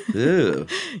 Yeah. Ew.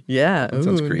 Yeah. That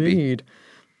sounds creepy. Indeed.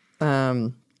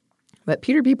 But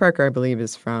Peter B. Parker, I believe,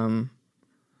 is from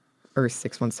Earth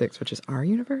 616, which is our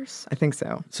universe? I think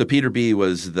so. So Peter B.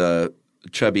 was the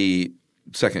chubby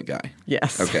second guy.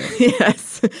 Yes. Okay.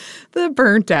 Yes. The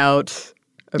burnt out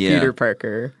Peter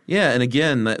Parker. Yeah, and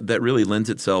again, that really lends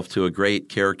itself to a great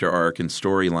character arc and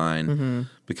storyline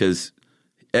because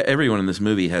everyone in this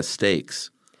movie has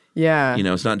stakes. Yeah. You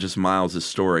know, it's not just Miles'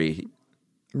 story.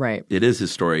 Right. It is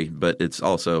his story, but it's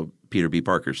also Peter B.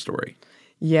 Parker's story.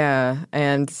 Yeah,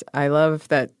 and I love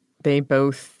that they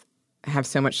both have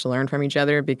so much to learn from each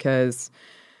other because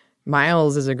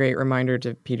Miles is a great reminder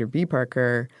to Peter B.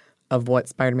 Parker of what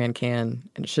Spider-Man can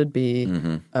and should be,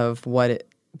 of what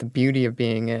the beauty of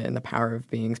being it and the power of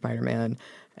being Spider-Man.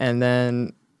 And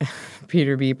then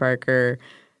Peter B. Parker,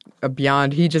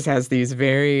 beyond, he just has these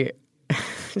very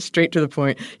straight to the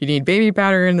point. You need baby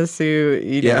powder in the suit.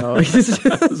 You know. It's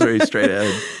very straight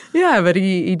ahead. Yeah, but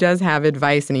he does have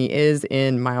advice, and he is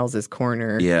in Miles's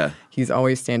corner. Yeah. He's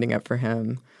always standing up for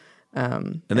him.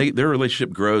 And their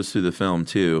relationship grows through the film,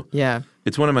 too. Yeah.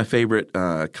 It's one of my favorite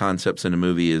concepts in a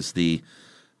movie it's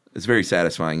very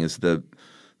satisfying, is the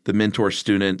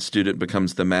mentor-student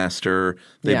becomes the master.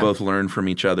 They both learn from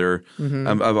each other.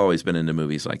 I've always been into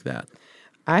movies like that.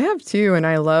 I have, too, and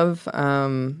I love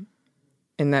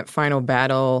in that final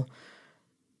battle,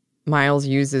 Miles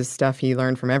uses stuff he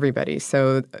learned from everybody.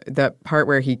 So that part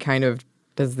where he kind of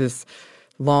does this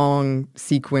long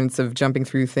sequence of jumping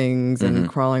through things and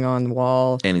crawling on the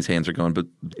wall. Annie's hands are going, but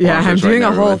I'm doing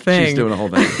a whole thing. She's doing a whole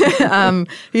thing.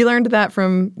 He learned that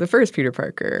from the first Peter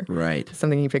Parker. Right.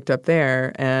 Something he picked up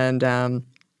there. And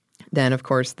then, of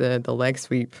course, the leg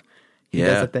sweep he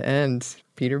does at the end.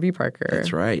 Peter B. Parker.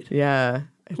 That's right. Yeah.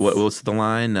 What's the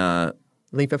line?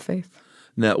 Leap of faith.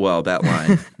 No, well, that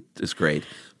line is great.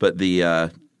 But the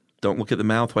don't look at the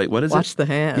mouth. Wait, what is Watch the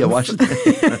hands. Yeah, watch the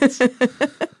hands.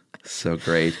 So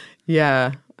great.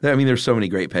 Yeah. I mean, there's so many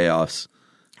great payoffs.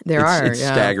 It's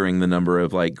staggering the number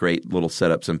of like great little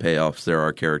setups and payoffs there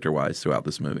are character-wise throughout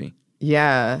this movie.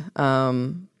 Yeah.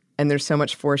 And there's so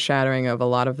much foreshadowing of a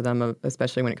lot of them,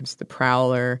 especially when it comes to the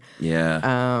Prowler.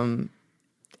 Yeah.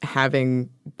 Having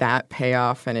that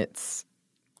payoff, and it's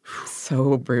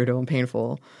So brutal and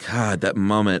painful. God, that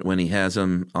moment when he has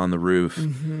him on the roof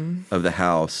of the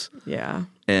house. Yeah.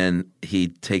 And he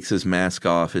takes his mask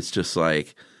off. It's just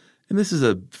like, and this is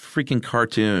a freaking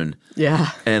cartoon.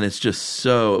 Yeah. And it's just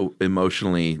so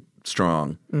emotionally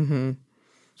strong. Mm-hmm.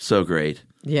 So great.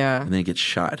 Yeah. And then he gets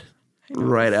shot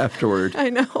right afterward. I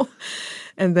know.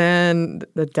 And then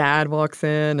the dad walks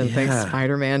in and thinks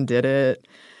Spider-Man did it.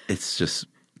 It's just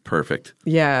perfect.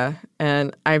 Yeah.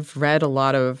 And I've read a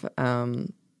lot of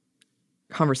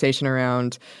conversation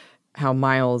around how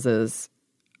Miles is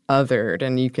othered,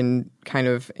 and you can kind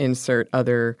of insert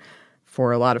other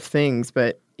for a lot of things.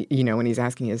 But, you know, when he's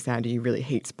asking his dad, do you really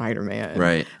hate Spider-Man?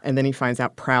 Right. And then he finds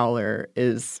out Prowler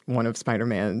is one of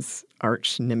Spider-Man's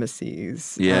arch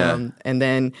nemesis. Yeah. And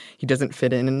then he doesn't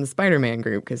fit in the Spider-Man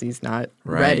group because he's not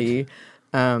ready.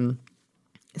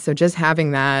 So just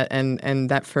having that and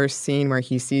that first scene where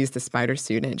he sees the spider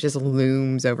suit and it just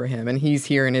looms over him, and he's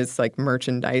here in his like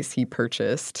merchandise he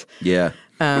purchased. Yeah.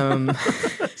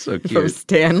 So From cute.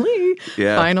 Stanley.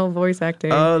 Yeah. Final voice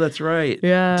acting. Oh, that's right.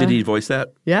 Yeah. Did he voice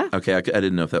that? Yeah. Okay, I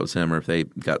didn't know if that was him or if they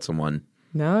got someone.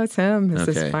 No, it's him. It's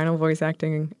Okay. his final voice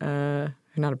acting.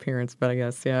 Not appearance, but I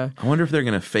guess, yeah. I wonder if they're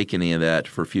going to fake any of that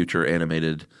for future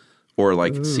animated or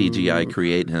like CGI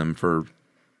create him for.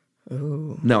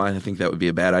 Ooh. No, I think that would be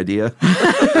a bad idea.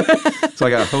 So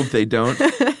I hope they don't.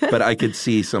 But I could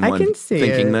see someone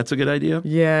thinking that's a good idea.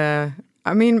 Yeah.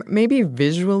 I mean, maybe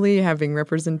visually having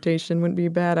representation wouldn't be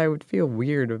bad. I would feel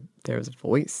weird if there was a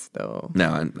voice, though. No,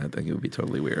 I think it would be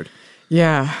totally weird.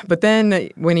 Yeah. But then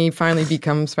when he finally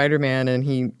becomes Spider-Man and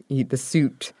he the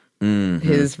suit,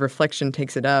 his reflection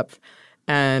takes it up.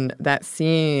 And that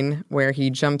scene where he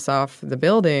jumps off the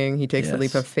building, he takes the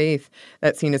leap of faith,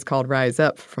 that scene is called Rise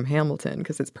Up from Hamilton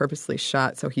because it's purposely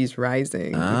shot so he's rising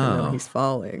even though he's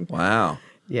falling. Wow.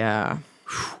 Yeah.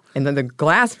 And then the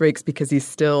glass breaks because he's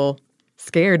still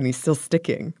scared and he's still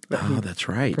sticking. Oh, that's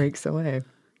right. Breaks away.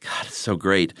 God, it's so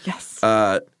great. Yes.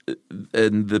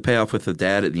 And the payoff with the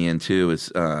dad at the end, too,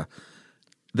 is,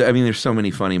 there's so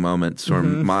many funny moments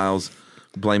from Miles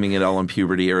blaming it all on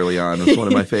puberty early on. It's one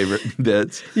of my favorite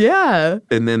bits. Yeah.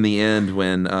 And then the end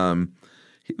when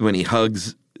he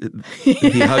hugs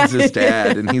his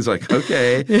dad and he's like,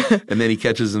 okay. Yeah. And then he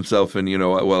catches himself and,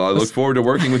 well, I look forward to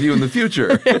working with you in the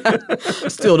future.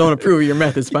 Still don't approve of your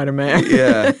methods, Spider-Man.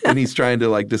 Yeah. And he's trying to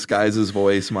like disguise his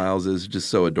voice. Miles is just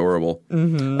so adorable.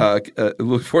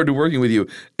 Look forward to working with you.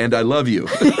 And I love you.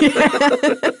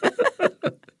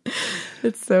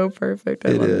 It's so perfect.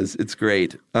 It is. It's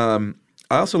great.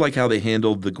 I also like how they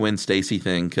handled the Gwen Stacy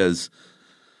thing because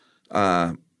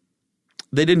they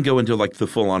didn't go into like the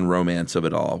full-on romance of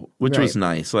it all, which was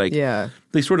nice. Like,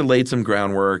 they sort of laid some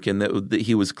groundwork, and that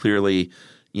he was clearly,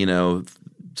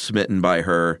 smitten by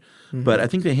her. But I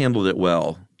think they handled it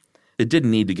well. It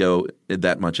didn't need to go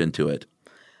that much into it.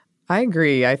 I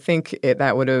agree. I think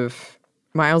that would have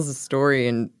Miles' story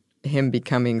and him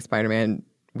becoming Spider-Man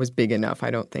was big enough.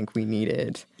 I don't think we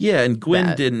needed. Yeah, and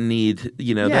Gwen didn't need,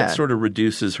 that sort of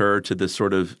reduces her to this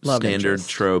sort of standard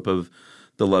trope of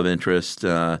the love interest.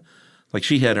 Like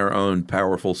she had her own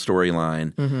powerful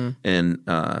storyline. And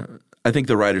I think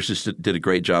the writers just did a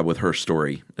great job with her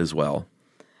story as well.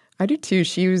 I do too.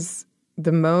 She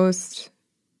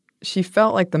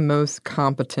felt like the most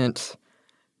competent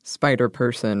spider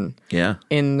person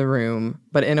in the room,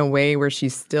 but in a way where she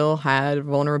still had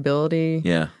vulnerability.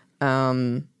 Yeah.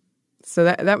 So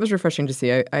that was refreshing to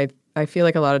see. I feel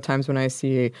like a lot of times when I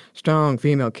see a strong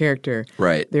female character,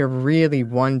 they're really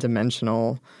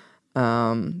one-dimensional,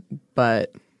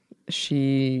 but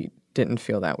she didn't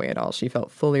feel that way at all. She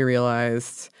felt fully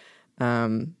realized,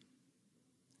 and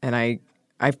I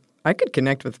could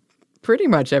connect with pretty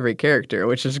much every character,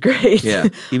 which is great. Yeah,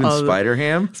 even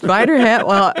Spider-Ham? Spider-Ham,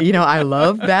 well, I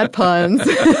love bad puns,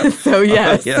 so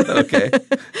yes. Yeah, okay.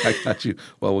 I got you.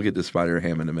 Well, we'll get to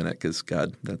Spider-Ham in a minute because,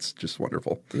 God, that's just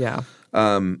wonderful. Yeah.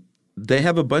 They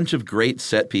have a bunch of great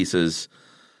set pieces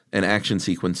and action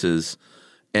sequences,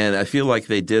 and I feel like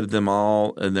they did them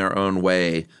all in their own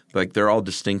way. Like they're all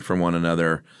distinct from one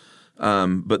another.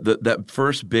 But that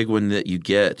first big one that you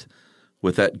get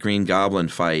with that Green Goblin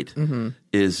fight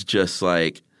is just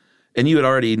like – and you had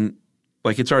already –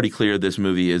 like it's already clear this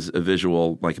movie is a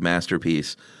visual like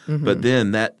masterpiece. But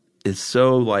then that is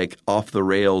so like off the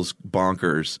rails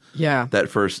bonkers. Yeah. That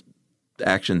first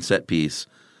action set piece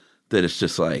that it's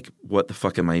just like, what the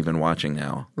fuck am I even watching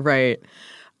now? Right.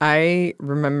 I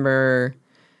remember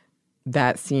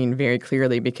that scene very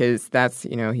clearly because that's,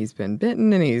 he's been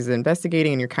bitten and he's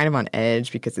investigating and you're kind of on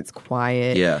edge because it's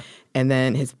quiet. Yeah. And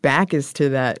then his back is to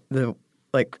the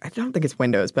like, I don't think it's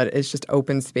windows, but it's just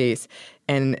open space.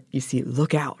 And you see,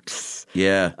 look out.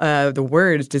 Yeah. The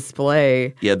words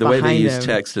display. Yeah, the way they use him.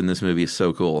 text in this movie is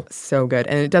so cool. So good.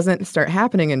 And it doesn't start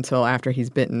happening until after he's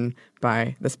bitten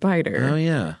by the spider. Oh,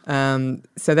 yeah.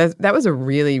 So that was a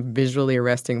really visually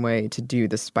arresting way to do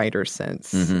the spider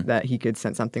sense, that he could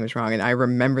sense something was wrong. And I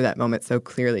remember that moment so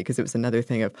clearly because it was another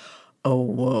thing of, oh,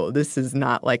 whoa, this is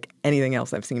not like anything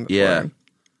else I've seen before. Yeah.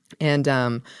 And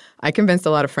I convinced a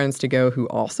lot of friends to go who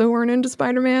also weren't into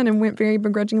Spider-Man and went very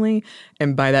begrudgingly.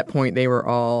 And by that point, they were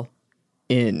all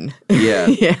in. Yeah.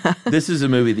 Yeah. This is a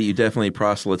movie that you definitely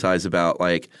proselytize about,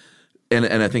 like, and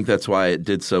I think that's why it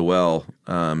did so well,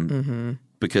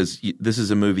 because this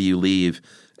is a movie you leave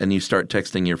and you start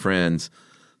texting your friends,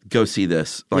 go see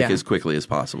this, like, as quickly as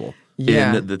possible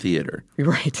in the theater.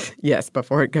 Right. Yes,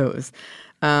 before it goes.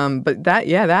 But that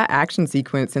action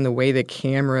sequence and the way the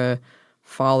camera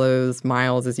follows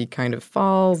Miles as he kind of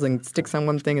falls and sticks on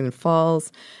one thing and then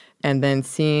falls, and then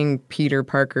seeing Peter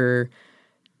Parker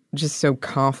just so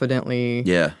confidently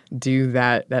do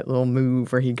that little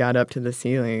move where he got up to the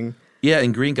ceiling. Yeah,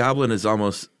 and Green Goblin is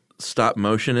almost stop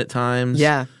motion at times.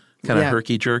 Yeah. Kind of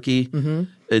herky-jerky. Mm-hmm.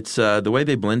 It's the way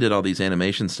they blended all these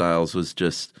animation styles was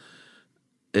just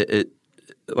it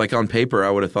like on paper I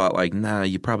would have thought like, nah,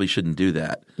 you probably shouldn't do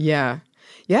that. Yeah.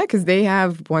 Yeah, because they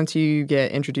have, once you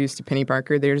get introduced to Penny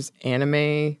Parker, there's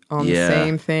anime on the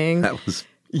same thing. That was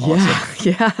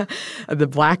awesome. Yeah. The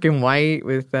black and white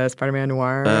with Spider-Man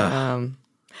Noir.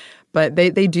 But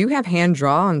they do have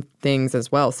hand-drawn things as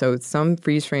well. So some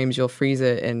freeze frames, you'll freeze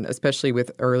it, and especially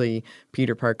with early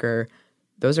Peter Parker,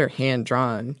 those are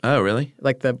hand-drawn. Oh, really?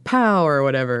 Like the pow or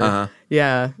whatever. Uh-huh.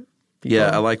 Yeah.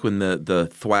 Yeah, I like when the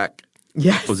thwack.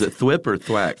 Yes. Was it thwip or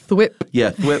thwack? Thwip.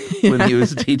 Yeah, thwip, when he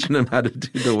was teaching him how to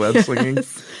do the web slinging.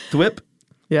 Thwip.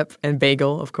 Yep, and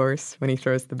bagel, of course, when he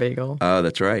throws the bagel. Oh,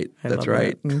 that's right. That's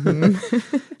right.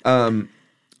 Mm-hmm.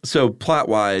 So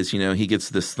plot-wise, he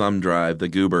gets this thumb drive, the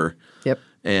goober. Yep.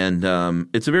 And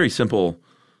it's a very simple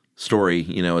story,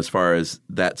 as far as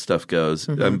that stuff goes.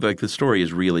 Like the story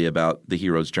is really about the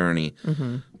hero's journey.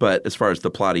 Mm-hmm. But as far as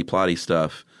the plotty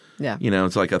stuff,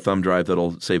 it's like a thumb drive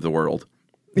that'll save the world.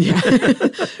 Yeah,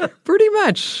 pretty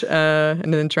much.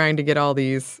 And then trying to get all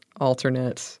these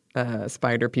alternate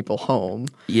spider people home.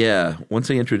 Yeah. Once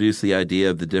they introduce the idea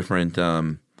of the different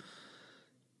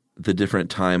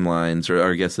timelines, or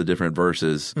I guess the different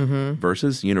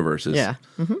universes. Yeah.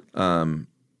 Mm-hmm.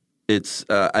 It's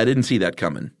I didn't see that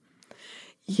coming.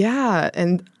 Yeah,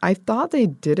 and I thought they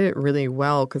did it really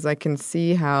well because I can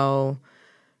see how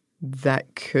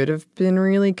that could have been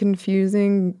really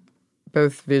confusing,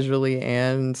 both visually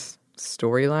and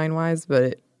storyline-wise,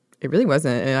 but it really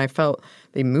wasn't. And I felt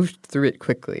they moved through it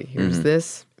quickly. Here's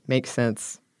this. Makes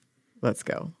sense. Let's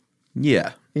go.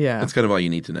 Yeah. Yeah. That's kind of all you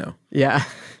need to know. Yeah.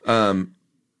 And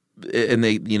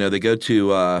they go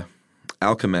to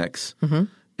Alchemex,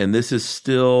 and this is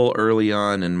still early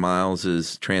on in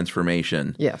Miles's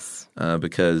transformation. Yes.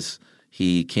 Because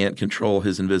he can't control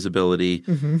his invisibility,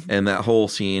 and that whole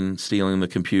scene stealing the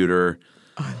computer.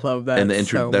 I love that. And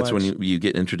so that's much. when you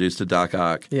get introduced to Doc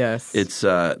Ock. Yes. It's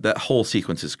that whole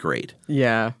sequence is great.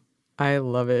 Yeah. I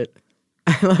love it.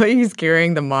 I love how he's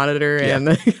carrying the monitor and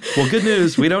Well, good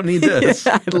news. We don't need this.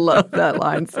 I love that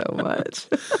line so much.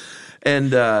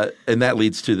 And that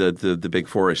leads to the big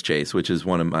forest chase, which is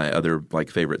one of my other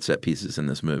favorite set pieces in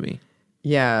this movie.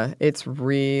 Yeah, it's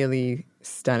really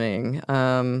stunning.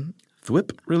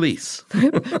 Thwip, release.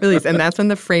 Release. And that's when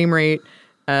the frame rate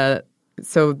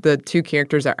so the two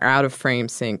characters are out of frame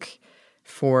sync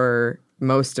for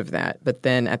most of that, but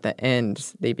then at the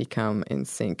end they become in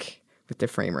sync with the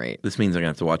frame rate. This means I'm going to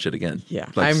have to watch it again. Yeah,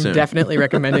 I'm definitely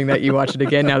recommending that you watch it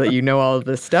again now that you know all of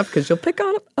this stuff because you'll pick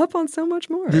up on so much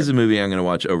more. This is a movie I'm going to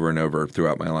watch over and over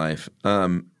throughout my life.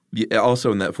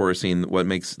 Also in that forest scene, what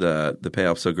makes the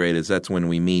payoff so great is that's when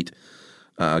we meet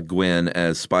Gwen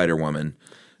as Spider-Woman.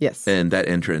 Yes. And that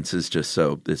entrance is just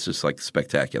it's just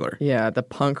spectacular. Yeah, the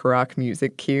punk rock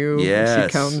music cue.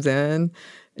 Yes. She comes in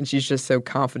and she's just so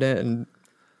confident and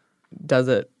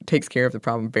takes care of the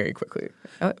problem very quickly.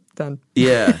 Oh, done.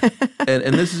 Yeah.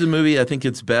 and this is a movie, I think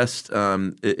it's best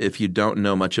if you don't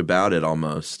know much about it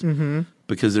almost. Mm-hmm.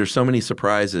 Because there's so many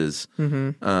surprises.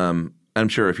 Mm-hmm. I'm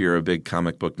sure if you're a big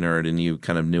comic book nerd and you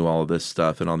kind of knew all of this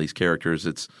stuff and all these characters,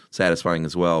 it's satisfying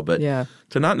as well. But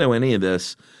to not know any of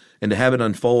this and to have it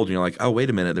unfold, and you're like, oh, wait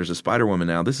a minute, there's a Spider-Woman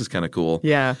now. This is kind of cool.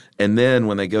 Yeah. And then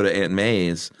when they go to Aunt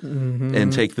May's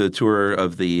and take the tour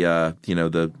of the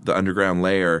the underground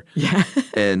lair,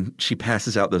 and she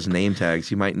passes out those name tags,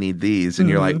 you might need these, and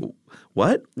you're like,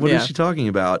 what? What is she talking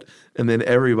about? And then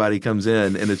everybody comes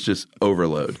in, and it's just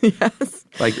overload. Yes.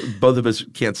 Like, both of us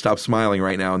can't stop smiling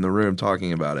right now in the room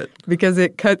talking about it. Because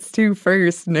it cuts to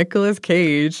first Nicolas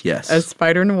Cage as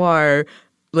Spider Noir,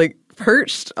 like,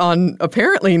 perched on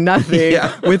apparently nothing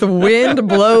with wind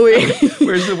blowing.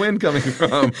 Where's the wind coming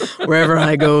from? Wherever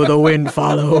I go, the wind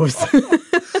follows.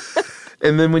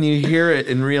 And then when you hear it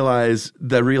and realize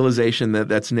the realization that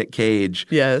that's Nick Cage.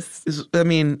 Yes.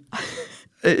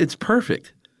 It's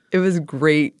perfect. It was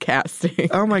great casting.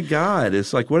 Oh, my God.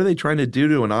 It's like, what are they trying to do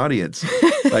to an audience?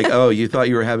 Like, oh, you thought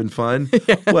you were having fun?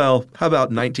 Yeah. Well, how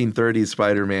about 1930s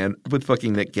Spider-Man with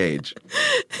fucking Nick Cage?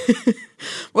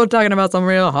 We're talking about some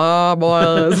real hard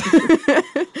boilers.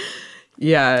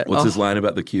 Yeah. What's his line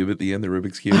about the cube at the end, the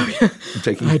Rubik's Cube?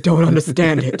 I don't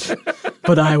understand it,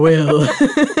 but I will.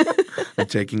 I'm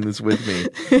taking this with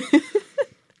me.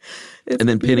 And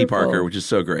then Penny Parker, which is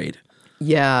so great.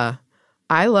 Yeah.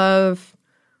 I love...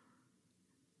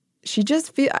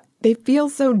 They feel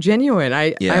so genuine.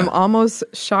 I'm almost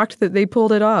shocked that they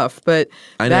pulled it off, but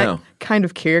that kind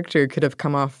of character could have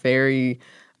come off very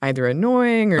either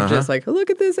annoying or just like, look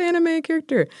at this anime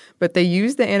character. But they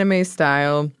used the anime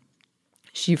style.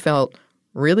 She felt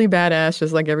really badass,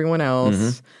 just like everyone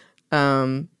else.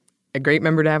 Mm-hmm. A great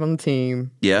member to have on the team.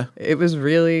 Yeah. It was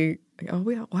really...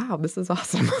 wow, this is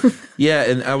awesome. Yeah,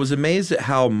 and I was amazed at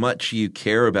how much you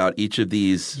care about each of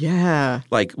these. Yeah.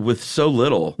 Like, with so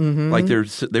little. Mm-hmm. Like,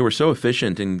 they were so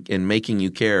efficient in making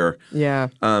you care. Yeah.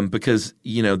 Because,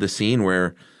 the scene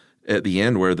where, at the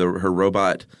end, where her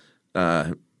robot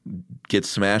gets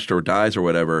smashed or dies or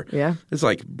whatever. Yeah. It's,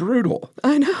 like, brutal.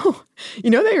 I know.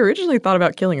 They originally thought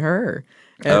about killing her.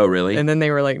 Oh, really? And then they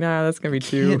were like, nah, that's going to be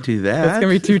too... Can't do that. That's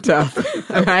going to be too tough.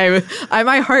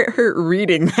 My heart hurt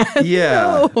reading that.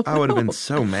 Yeah. No. I would have been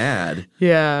so mad.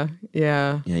 Yeah.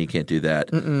 Yeah, you can't do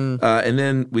that. And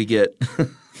then we get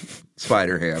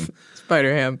Spider-Ham.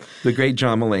 Spider-Ham. The great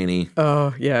John Mulaney.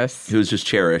 Oh, yes. Who was just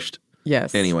cherished.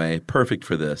 Yes. Anyway, perfect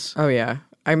for this. Oh, yeah.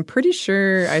 I'm pretty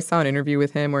sure I saw an interview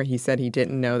with him where he said he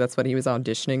didn't know that's what he was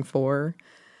auditioning for.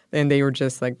 And they were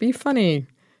just like, be funny.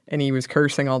 And he was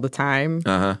cursing all the time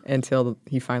until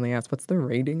he finally asked, what's the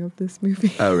rating of this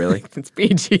movie? Oh, really? It's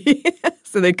PG.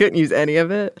 So they couldn't use any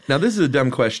of it. Now, this is a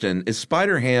dumb question. Is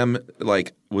Spider-Ham,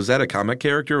 was that a comic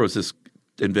character or was this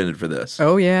invented for this?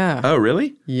 Oh, yeah. Oh,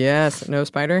 really? Yes. No,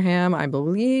 Spider-Ham, I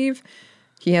believe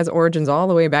he has origins all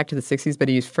the way back to the 60s, but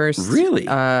he's first really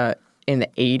in the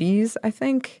 80s, I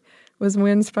think. Was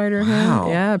when Spider-Ham. Wow.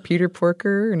 Yeah, Peter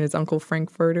Porker and his Uncle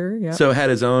Frankfurter. Yeah. So it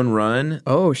had his own run?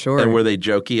 Oh, sure. And were they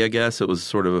jokey, I guess? It was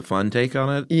sort of a fun take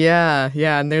on it? Yeah.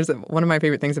 And there's one of my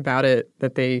favorite things about it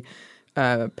that they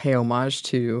pay homage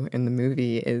to in the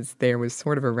movie is there was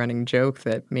sort of a running joke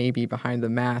that maybe behind the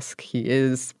mask he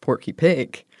is Porky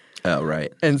Pig. Oh,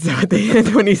 right. And so at the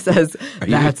end when he says,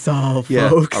 that's all,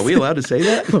 folks. Are we allowed to say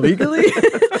that? Legally?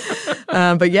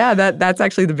 But yeah, that's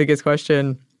actually the biggest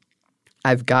question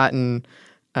I've gotten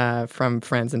from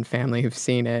friends and family who've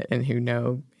seen it and who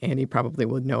know, Andy probably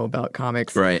would know about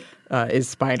comics. Right. Is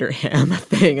Spider-Ham a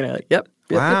thing? And I'm like, yep.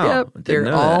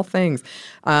 They're all things.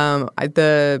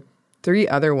 The three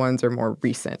other ones are more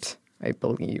recent, I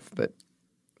believe. But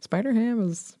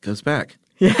Spider-Ham goes back.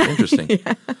 Yeah. Interesting.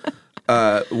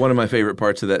 Yeah. One of my favorite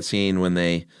parts of that scene when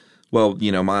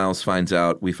Miles finds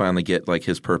out, we finally get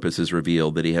his purpose is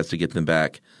revealed, that he has to get them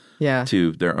back. Yeah.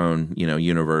 To their own,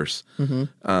 universe.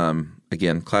 Mm-hmm.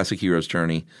 Again, classic hero's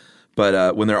journey.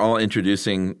 But when they're all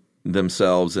introducing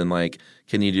themselves and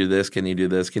can you do this? Can you do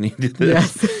this? Can you do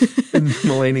this? Yes. And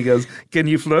Mulaney goes, can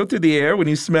you float through the air when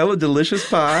you smell a delicious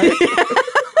pie?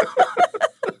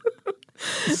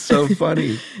 It's so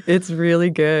funny. It's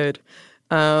really good.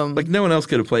 No one else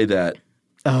could have played that.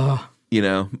 Oh.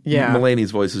 Yeah. Mulaney's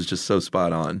voice is just so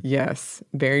spot on. Yes.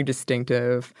 Very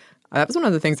distinctive. That was one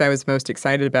of the things I was most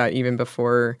excited about even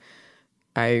before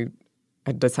I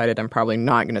decided I'm probably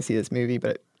not going to see this movie,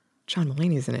 but John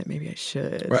Mulaney's in it. Maybe I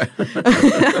should. Right.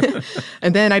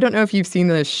 And then I don't know if you've seen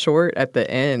the short at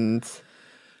the end.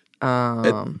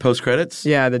 Post-credits?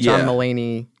 Yeah, the John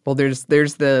Mulaney. Well, there's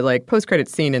the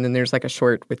post-credits scene and then there's a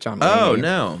short with John Mulaney. Oh,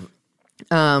 no.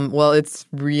 Well, it's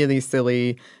really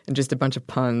silly and just a bunch of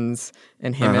puns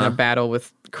and him in a battle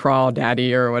with Crawl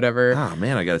Daddy or whatever. Oh,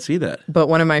 man, I got to see that. But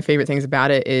one of my favorite things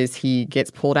about it is he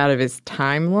gets pulled out of his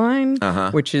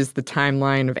timeline, which is the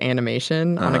timeline of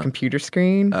animation on a computer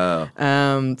screen. Oh.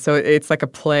 So it's like a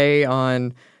play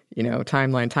on,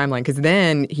 timeline. Because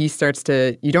then he starts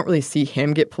to, you don't really see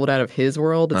him get pulled out of his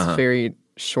world. It's very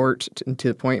short and to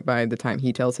the point by the time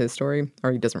he tells his story,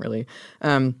 or he doesn't really.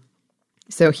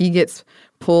 So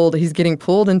he's getting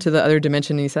pulled into the other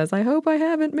dimension, and he says, I hope I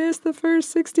haven't missed the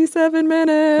first 67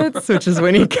 minutes, which is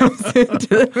when he comes into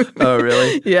the movie. Oh,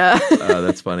 really? Yeah. Oh,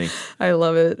 that's funny. I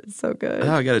love it. It's so good.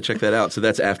 Oh, I got to check that out. So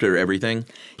that's after everything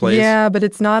plays? Yeah, but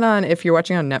it's not on, if you're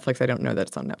watching on Netflix, I don't know that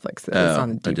it's on Netflix. It's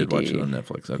on DVD. I did watch it on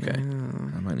Netflix. Okay.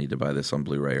 Yeah. I might need to buy this on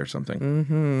Blu-ray or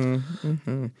something.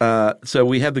 So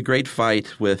we have the great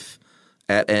fight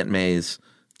at Aunt May's.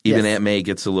 Even Aunt May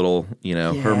gets a little,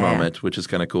 her moment, which is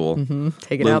kind of cool.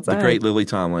 Take it outside. The great Lily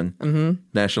Tomlin,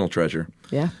 national treasure.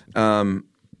 Yeah. And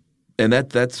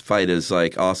that fight is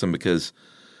like awesome because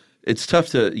it's tough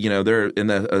to, they're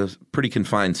in a pretty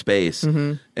confined space,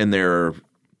 and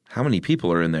how many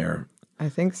people are in there? I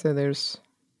think so. There's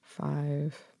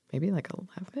 5, maybe like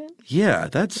 11. Yeah,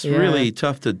 that's really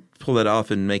tough to pull that off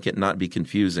and make it not be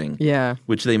confusing. Yeah.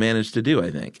 Which they managed to do,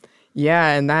 I think.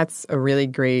 Yeah, and that's a really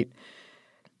great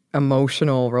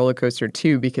emotional roller coaster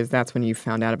too, because that's when you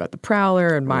found out about the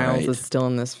Prowler, and Miles is still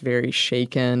in this very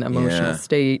shaken emotional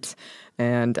state,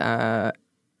 and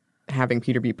having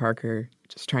Peter B. Parker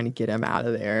just trying to get him out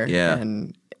of there. Yeah.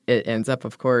 And it ends up,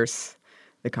 of course,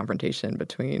 the confrontation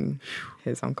between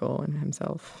his uncle and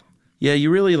himself. Yeah, you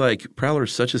really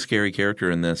Prowler's such a scary character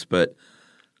in this, but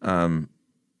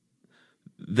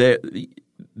their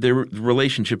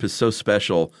relationship is so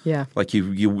special. Yeah. Like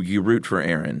you root for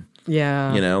Aaron.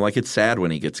 Yeah. It's sad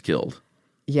when he gets killed.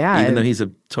 Yeah. Even though he's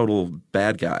a total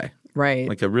bad guy. Right.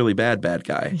 Like a really bad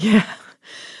guy. Yeah.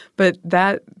 But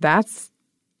that's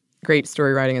great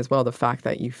story writing as well, the fact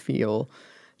that you feel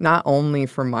not only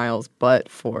for Miles but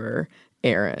for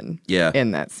Aaron in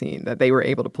that scene, that they were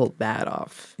able to pull that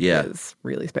off is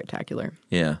really spectacular.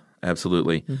 Yeah,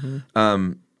 absolutely.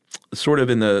 Sort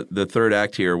of in the third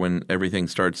act here, when everything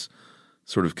starts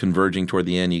sort of converging toward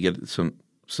the end, you get some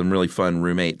really fun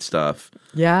roommate stuff.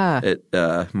 Yeah.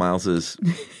 Miles's,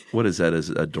 what is that? Is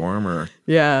it a dorm or?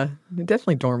 Yeah,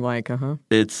 definitely dorm-like,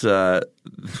 It's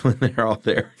when they're all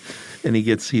there, and they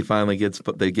get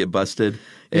busted,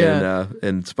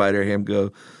 and Spider-Ham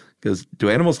goes, do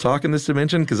animals talk in this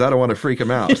dimension? Because I don't want to freak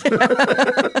them out.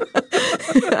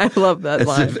 I love that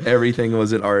line. As if everything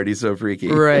wasn't already so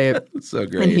freaky. Right. So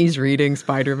great. And he's reading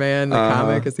Spider-Man, the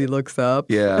comic, as he looks up.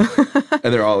 Yeah.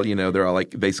 And they're all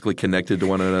like basically connected to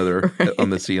one another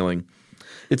on the ceiling.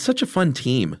 It's such a fun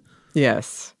team.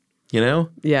 Yes. Yeah.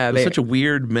 It's such a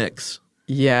weird mix.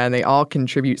 Yeah, and they all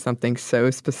contribute something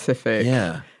so specific.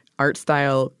 Yeah. Art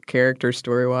style, character,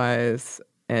 story-wise,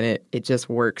 and it just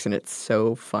works, and it's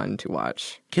so fun to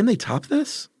watch. Can they top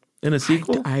this in a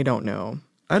sequel? I don't know.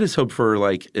 I just hope for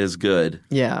as good.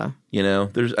 Yeah.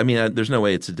 There's no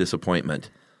way it's a disappointment.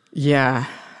 Yeah.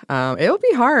 It'll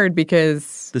be hard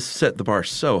because this set the bar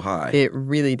so high. It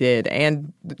really did.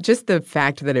 And just the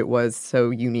fact that it was so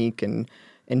unique and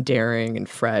daring and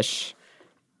fresh,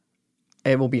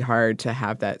 it will be hard to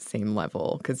have that same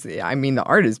level. Because, the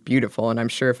art is beautiful, and I'm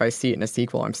sure if I see it in a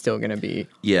sequel, I'm still going to be,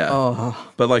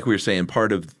 But like we were saying,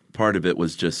 part of it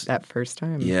was just that first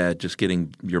time. Yeah, just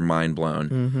getting your mind blown.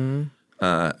 Mm-hmm.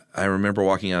 I remember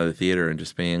walking out of the theater and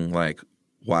just being like,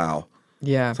 wow.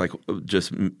 Yeah. It's like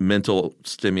just mental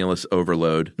stimulus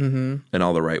overload in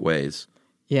all the right ways.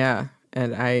 Yeah.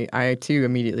 And I too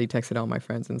immediately texted all my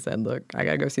friends and said, look, I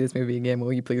got to go see this movie again.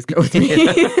 Will you please go with me?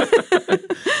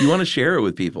 You want to share it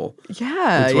with people.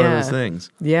 Yeah. It's one of those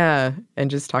things. Yeah. And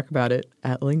just talk about it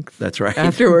at length. That's right.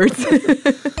 Afterwards.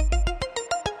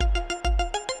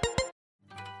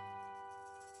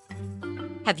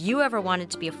 Have you ever wanted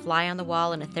to be a fly on the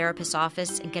wall in a therapist's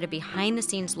office and get a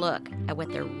behind-the-scenes look at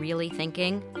what they're really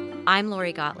thinking? I'm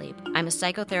Lori Gottlieb. I'm a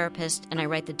psychotherapist, and I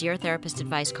write the Dear Therapist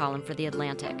advice column for The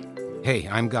Atlantic. Hey,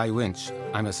 I'm Guy Winch.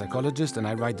 I'm a psychologist, and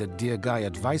I write the Dear Guy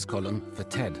advice column for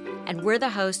TED. And we're the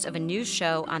hosts of a news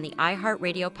show on the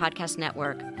iHeartRadio podcast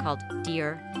network called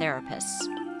Dear Therapists.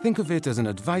 Think of it as an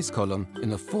advice column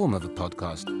in the form of a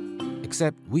podcast,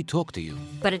 except we talk to you.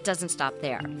 But it doesn't stop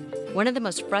there. One of the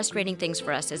most frustrating things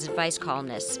for us as advice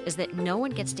columnists is that no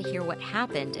one gets to hear what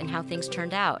happened and how things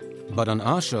turned out. But on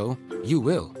our show, you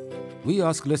will. We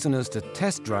ask listeners to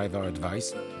test drive our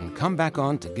advice and come back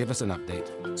on to give us an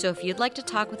update. So if you'd like to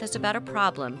talk with us about a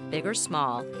problem, big or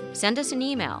small, send us an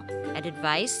email at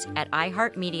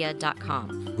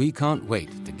advice@iheartmedia.com. We can't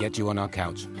wait to get you on our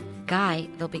couch. Guy,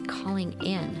 they'll be calling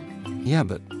in. Yeah,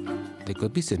 but they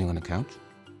could be sitting on a couch.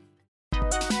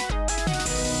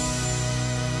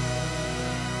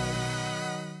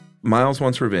 Miles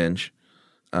wants revenge,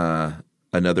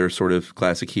 another sort of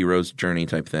classic hero's journey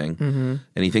type thing,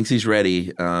 and he thinks he's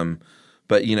ready.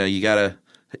 But you gotta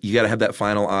have that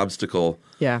final obstacle,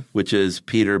 which is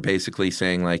Peter basically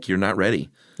saying like you're not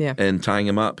ready, and tying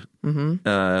him up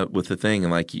with the thing,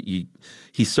 and like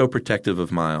he's so protective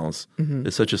of Miles.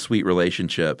 It's such a sweet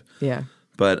relationship. Yeah.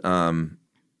 But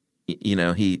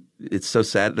it's so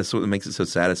sad. That's what makes it so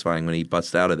satisfying when he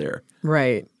busts out of there.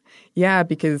 Right. Yeah,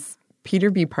 because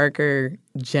Peter B. Parker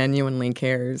genuinely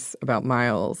cares about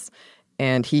Miles.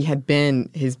 And he had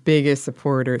been his biggest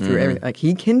supporter through everything. Like,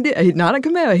 he can do it. Not a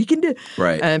cameo. He can do it.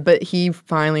 Right. But he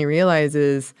finally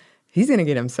realizes he's going to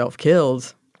get himself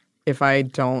killed if I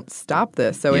don't stop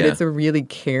this. So it's a really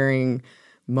caring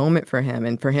moment for him.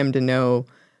 And for him to know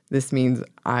this means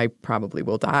I probably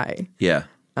will die. Yeah.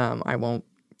 I won't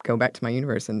go back to my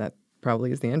universe, and that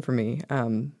probably is the end for me.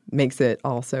 Makes it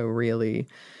also really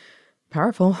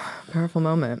powerful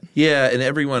moment. Yeah, and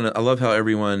I love how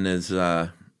everyone is...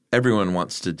 everyone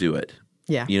wants to do it.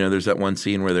 Yeah. There's that one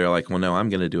scene where they're like, well, no, I'm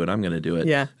going to do it.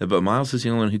 Yeah. But Miles is the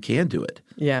only one who can do it.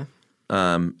 Yeah.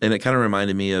 And it kind of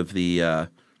reminded me of the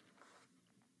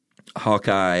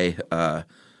Hawkeye.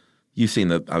 You've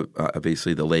seen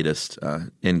obviously the latest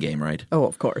Endgame, right? Oh,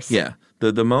 of course. Yeah.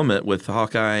 The moment with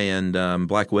Hawkeye and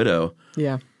Black Widow.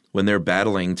 Yeah. When they're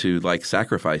battling to like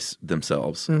sacrifice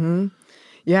themselves. Mm-hmm.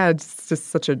 Yeah, it's just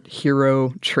such a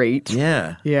hero trait.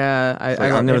 Yeah. Yeah.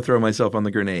 I'm going to throw myself on the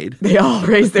grenade. They all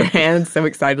raise their hands so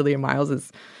excitedly, and Miles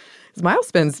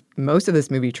spends most of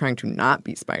this movie trying to not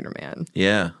be Spider-Man.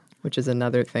 Yeah. Which is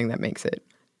another thing that makes it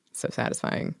so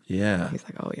satisfying. Yeah. He's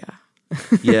like, oh, yeah.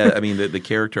 Yeah, I mean, the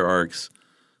character arcs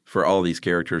for all these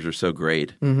characters are so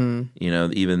great.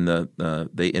 Mm-hmm. Even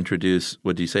they introduce,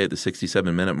 what do you say, at the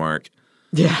 67-minute mark?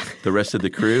 Yeah. The rest of the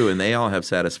crew, and they all have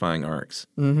satisfying arcs.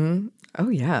 Mm-hmm. Oh,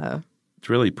 yeah. It's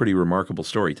really pretty remarkable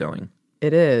storytelling.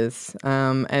 It is.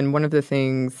 And one of the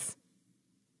things,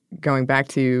 going back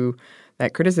to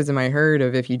that criticism I heard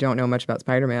of if you don't know much about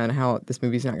Spider-Man, how this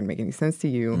movie's not going to make any sense to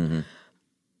you,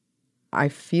 I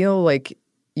feel like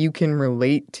you can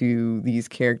relate to these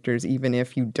characters even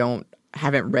if you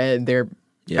haven't read their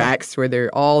backstory,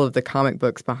 they're all of the comic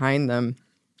books behind them.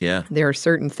 Yeah. There are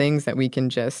certain things that we can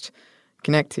just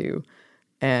connect to.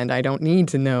 And I don't need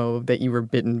to know that you were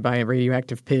bitten by a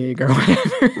radioactive pig or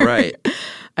whatever. Right.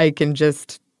 I can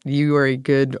you are a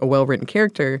well-written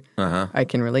character. I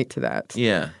can relate to that.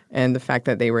 Yeah. And the fact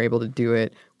that they were able to do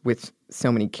it with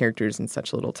so many characters in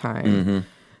such little time.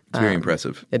 It's very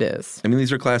impressive. It is. I mean,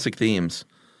 these are classic themes.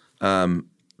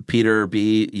 Peter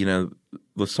B.,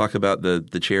 let's talk about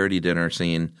the charity dinner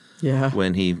scene. Yeah.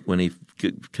 When he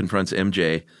confronts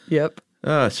MJ. Yep.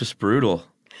 It's just brutal.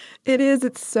 It is.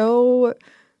 It's so...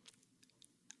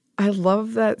 I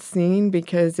love that scene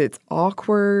because it's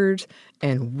awkward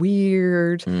and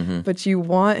weird, but you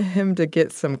want him to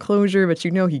get some closure, but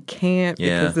he can't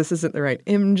because this isn't the right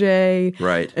MJ.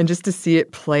 Right. And just to see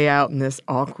it play out in this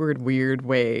awkward, weird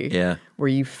way where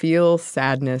you feel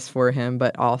sadness for him,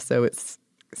 but also it's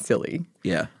silly.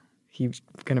 Yeah. He's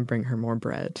going to bring her more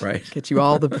bread. Right. Get you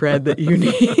all the bread that you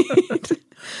need.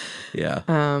 Yeah.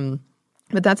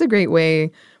 But that's a great way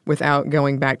without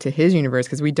going back to his universe,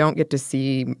 because we don't get to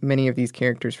see many of these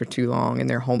characters for too long in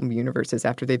their home universes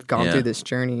after they've gone through this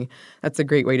journey. That's a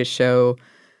great way to show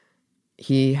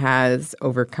he has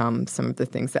overcome some of the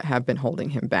things that have been holding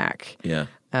him back. Yeah.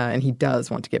 And he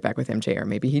does want to get back with MJ, or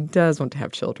maybe he does want to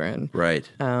have children. Right.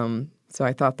 So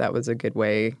I thought that was a good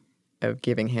way of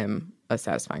giving him a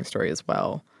satisfying story as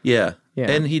well. Yeah. Yeah.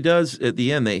 And he does, at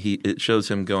the end, it shows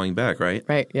him going back, right?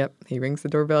 Right, yep. He rings the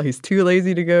doorbell. He's too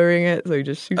lazy to go ring it, so he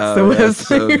just shoots the web.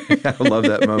 I love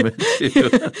that moment, too.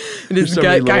 And his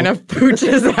gut kind of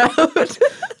pooches out.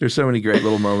 There's so many great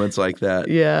little moments like that.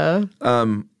 Yeah.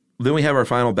 Then we have our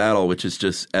final battle, which is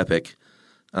just epic.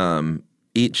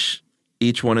 Each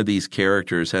one of these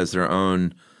characters has their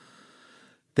own...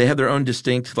 They have their own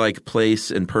distinct place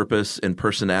and purpose and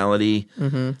personality,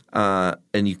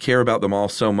 and you care about them all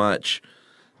so much.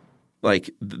 Like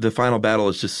the final battle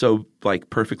is just so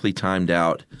perfectly timed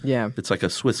out. Yeah, it's like a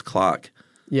Swiss clock.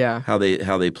 Yeah, how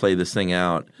they play this thing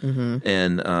out,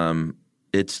 and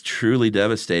it's truly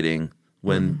devastating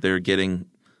when they're getting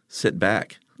sit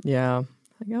back. Yeah.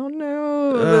 Oh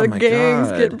no, the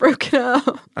gangs get broken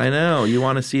up. I know. You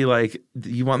want to see you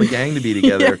want the gang to be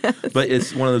together. Yes. But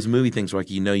it's one of those movie things where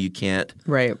you can't.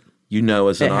 Right. As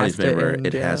an audience member,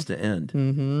 it has to end.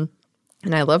 Mm-hmm.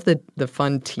 And I love the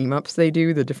fun team-ups they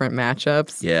do, the different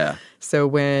matchups. Yeah. So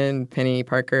when Penny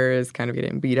Parker is kind of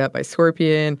getting beat up by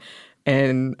Scorpion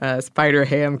and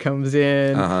Spider-Ham comes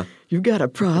in, you've got a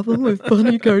problem with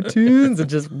funny cartoons, and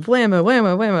just whammo,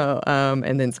 whammo, whammo.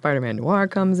 And then Spider-Man Noir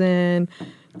comes in.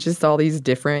 Just all these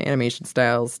different animation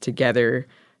styles together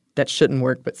that shouldn't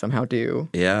work but somehow do.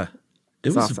 Yeah. It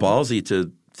was awesome. Ballsy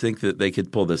to think that they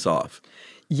could pull this off.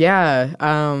 Yeah,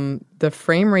 the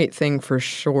frame rate thing for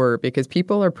sure, because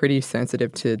people are pretty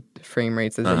sensitive to frame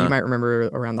rates. As you might remember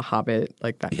around The Hobbit,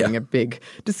 like that being a big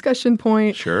discussion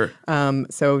point. Sure.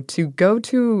 So to go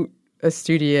to a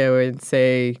studio and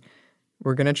say,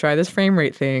 we're going to try this frame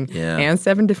rate thing and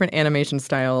 7 different animation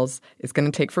styles. It's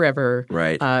going to take forever.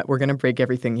 Right. We're going to break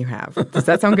everything you have. Does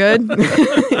that sound good?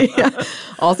 Yeah.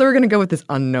 Also, we're going to go with this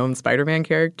unknown Spider-Man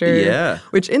character. Yeah.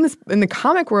 Which in the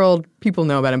comic world, people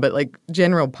know about him, but like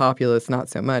general populace, not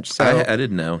so much. So I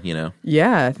didn't know,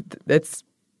 Yeah. It's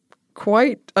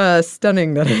quite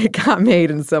stunning that it got made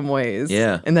in some ways.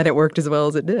 Yeah. And that it worked as well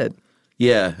as it did.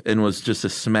 Yeah, and was just a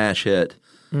smash hit.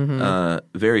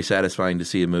 Very satisfying to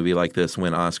see a movie like this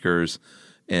win Oscars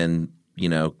and,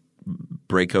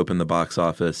 break open the box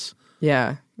office.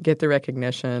 Yeah, get the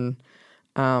recognition.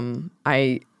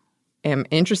 I am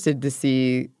interested to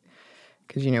see,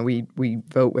 because, we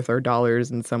vote with our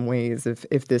dollars in some ways,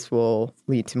 if this will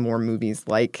lead to more movies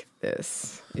like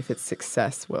this, if its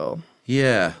success will.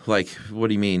 Yeah, like, what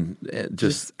do you mean?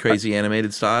 Just crazy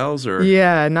animated styles? Or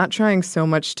Yeah, not trying so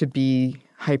much to be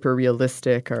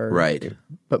hyper-realistic right.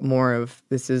 But more of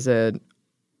this is an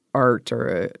art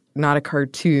or not a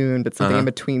cartoon, but something in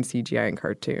between CGI and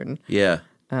cartoon. Yeah.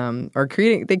 Or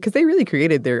creating, because they really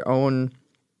created their own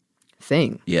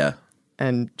thing. Yeah.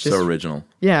 And just so original.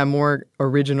 Yeah, more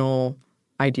original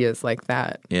ideas like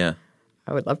that. Yeah.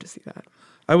 I would love to see that.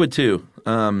 I would too.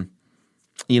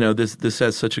 This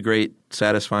has such a great,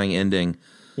 satisfying ending.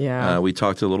 Yeah. We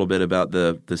talked a little bit about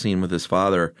the scene with his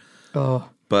father. Oh.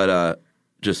 But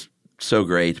just so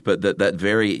great. But that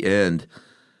very end,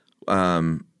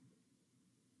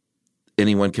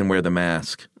 anyone can wear the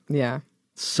mask. Yeah.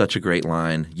 Such a great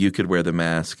line. You could wear the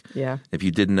mask. Yeah. If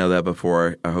you didn't know that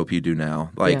before, I hope you do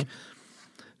now.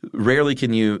 Rarely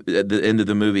can you, at the end of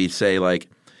the movie, say, like,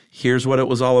 here's what it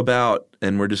was all about,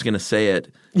 and we're just going to say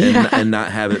it and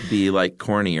not have it be, like,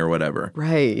 corny or whatever.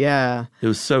 Right, yeah. It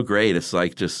was so great. It's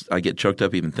like I get choked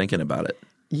up even thinking about it.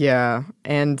 Yeah.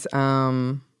 And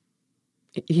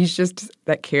he's just,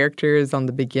 that character is on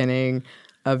the beginning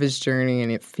of his journey,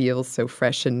 and it feels so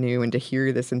fresh and new, and to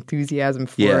hear this enthusiasm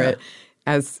for it,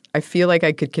 as I feel like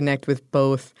I could connect with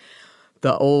both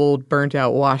the old, burnt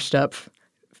out, washed up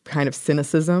kind of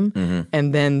cynicism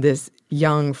and then this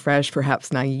young, fresh,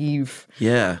 perhaps naive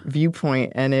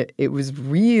viewpoint. And it was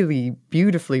really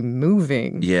beautifully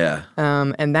moving. Yeah.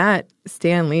 And that,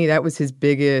 Stan Lee, that was his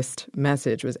biggest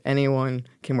message, was anyone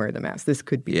can wear the mask. This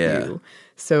could be you.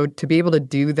 So to be able to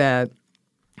do that,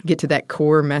 get to that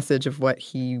core message of what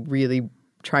he really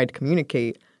tried to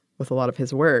communicate with a lot of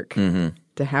his work,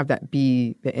 to have that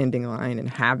be the ending line and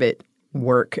have it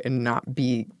work and not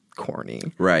be corny.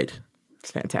 Right.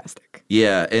 It's fantastic.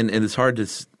 Yeah, and it's hard to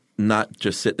not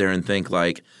just sit there and think,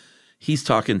 like, he's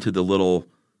talking to the little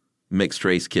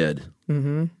mixed-race kid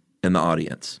in the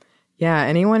audience. Yeah,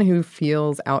 anyone who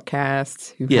feels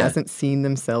outcast, who hasn't seen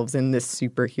themselves in this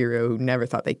superhero, who never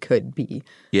thought they could be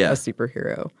a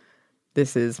superhero,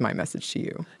 this is my message to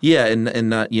you. Yeah, and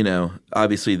not,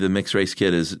 obviously the mixed-race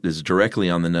kid is directly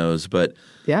on the nose, but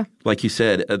like you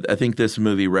said, I think this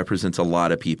movie represents a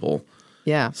lot of people.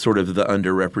 Yeah. Sort of the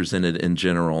underrepresented in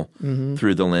general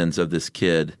through the lens of this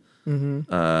kid, with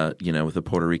a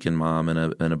Puerto Rican mom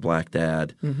and a black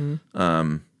dad.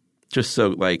 Just so,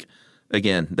 like,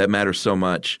 again, that matters so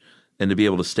much. And to be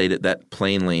able to state it that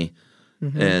plainly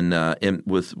and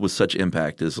with such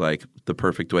impact is, like, the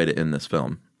perfect way to end this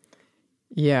film.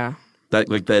 Yeah.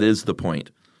 That is the point.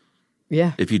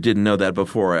 Yeah. If you didn't know that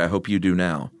before, I hope you do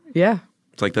now. Yeah.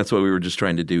 It's like that's what we were just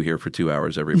trying to do here for 2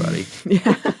 hours, everybody.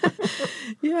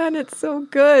 Yeah, and it's so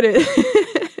good.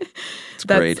 It's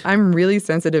great. I'm really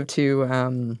sensitive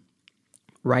to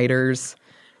writers.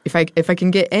 If I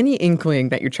can get any inkling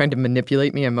that you're trying to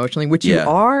manipulate me emotionally, which you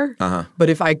are, but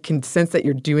if I can sense that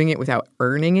you're doing it without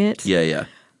earning it,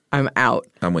 I'm out.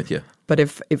 I'm with you. But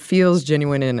if it feels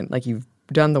genuine and like you've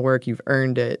done the work, you've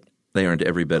earned it. They earned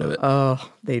every bit of it.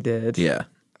 Oh, they did. Yeah.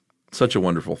 Such a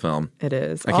wonderful film. It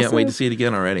is. I can't wait to see it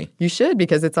again already. You should,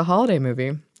 because it's a holiday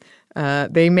movie.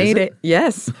 They made it?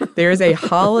 Yes. There's a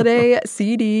holiday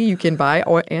CD you can buy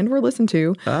or listen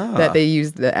to that they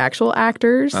use the actual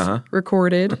actors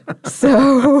recorded.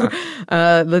 So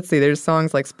let's see. There's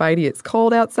songs like Spidey, It's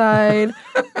Cold Outside,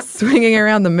 Swinging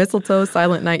Around the Mistletoe,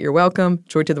 Silent Night, You're Welcome,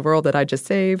 Joy to the World That I Just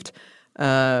Saved.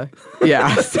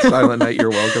 Silent Night, You're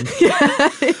Welcome.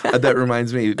 That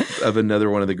reminds me of another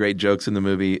one of the great jokes in the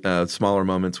movie, Smaller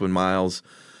Moments, when Miles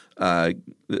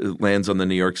lands on the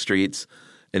New York streets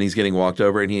and he's getting walked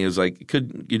over, and he was like,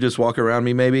 could you just walk around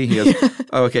me maybe? He goes,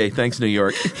 oh, okay, thanks, New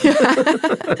York.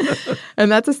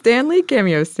 And that's a Stan Lee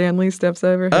cameo. Stan Lee steps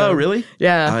over him. Oh, really?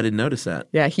 Yeah. Oh, I didn't notice that.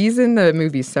 Yeah, he's in the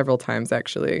movie several times,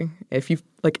 actually. If you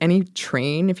like any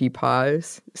train, if you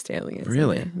pause, Stan Lee is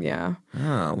Really? in there. Yeah.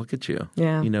 Oh, look at you.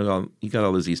 Yeah. You got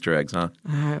all those Easter eggs, huh?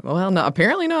 Well, no,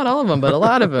 apparently not all of them, but a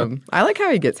lot of them. I like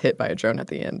how he gets hit by a drone at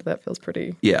the end. That feels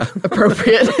pretty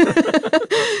appropriate.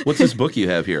 What's this book you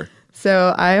have here?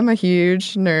 So I am a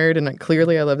huge nerd, and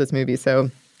clearly I love this movie. So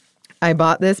I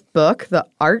bought this book, The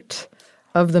Art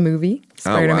of the Movie,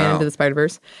 Spider-Man Into the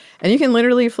Spider-Verse. And you can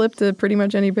literally flip to pretty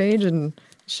much any page, and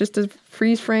it's just a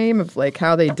freeze frame of like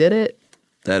how they did it.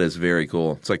 That is very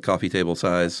cool. It's like coffee table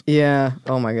size. Yeah.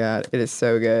 Oh, my God. It is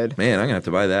so good. Man, I'm going to have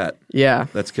to buy that. Yeah.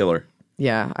 That's killer.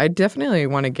 Yeah. I definitely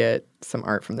want to get some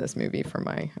art from this movie for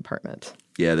my apartment.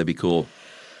 Yeah, that'd be cool.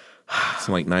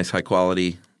 Some like nice high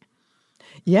quality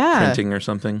printing or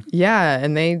something. Yeah,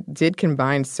 and they did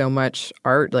combine so much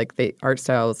art, like the art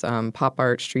styles, pop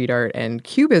art, street art, and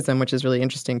cubism, which is really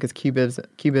interesting because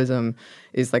cubism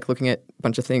is like looking at a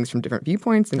bunch of things from different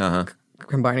viewpoints and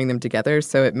combining them together.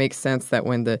 So it makes sense that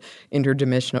when the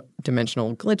interdimensional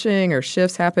glitching or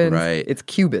shifts happen, it's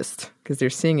cubist because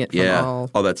they're seeing it from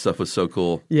all that stuff was so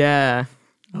cool. Yeah.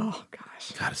 Oh,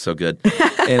 gosh. God, it's so good.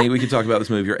 Anney, we could talk about this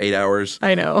movie for 8 hours.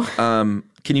 I know.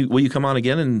 Will you come on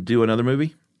again and do another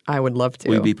movie? I would love to.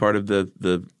 Will you be part of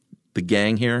the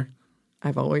gang here?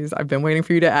 I've been waiting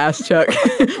for you to ask, Chuck.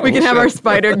 We can have our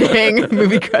Spider Gang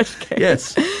movie crush gang.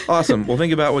 Yes. Awesome. Well,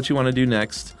 think about what you want to do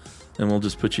next, and we'll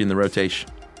just put you in the rotation.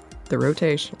 The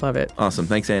rotation. Love it. Awesome.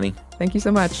 Thanks, Anney. Thank you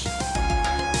so much.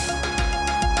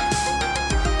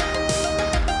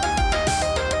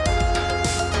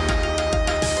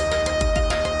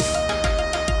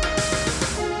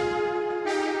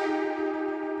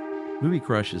 Movie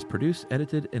Crush is produced,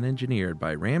 edited, and engineered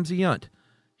by Ramsey Yunt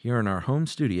here in our home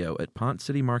studio at Pont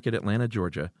City Market, Atlanta,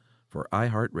 Georgia, for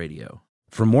iHeartRadio.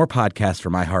 For more podcasts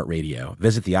from iHeartRadio,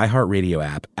 visit the iHeartRadio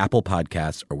app, Apple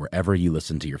Podcasts, or wherever you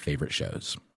listen to your favorite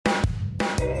shows.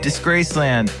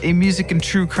 Disgraceland, a music and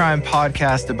true crime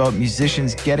podcast about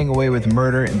musicians getting away with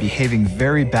murder and behaving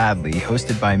very badly,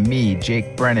 hosted by me,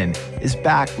 Jake Brennan, is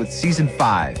back with Season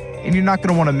 5. And you're not going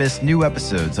to want to miss new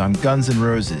episodes on Guns N'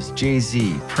 Roses,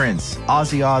 Jay-Z, Prince,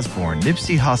 Ozzy Osbourne,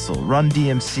 Nipsey Hussle, Run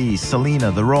DMC,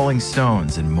 Selena, The Rolling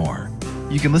Stones, and more.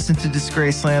 You can listen to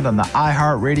Disgraceland on the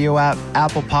iHeartRadio app,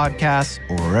 Apple Podcasts,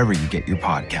 or wherever you get your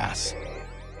podcasts.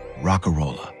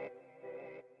 Rockarola.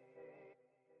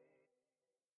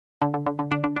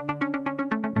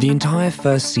 The entire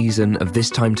first season of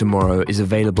This Time Tomorrow is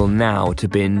available now to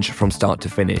binge from start to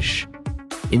finish.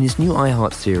 In this new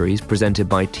iHeart series presented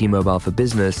by T-Mobile for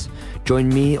Business, join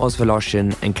me, Oz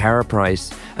Voloshin, and Kara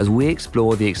Price as we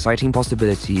explore the exciting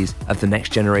possibilities of the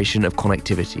next generation of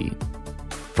connectivity.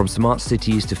 From smart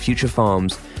cities to future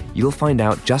farms, you'll find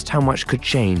out just how much could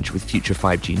change with future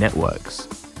 5G networks.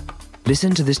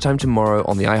 Listen to This Time Tomorrow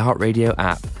on the iHeartRadio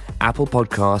app, Apple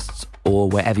Podcasts, or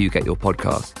wherever you get your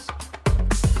podcasts.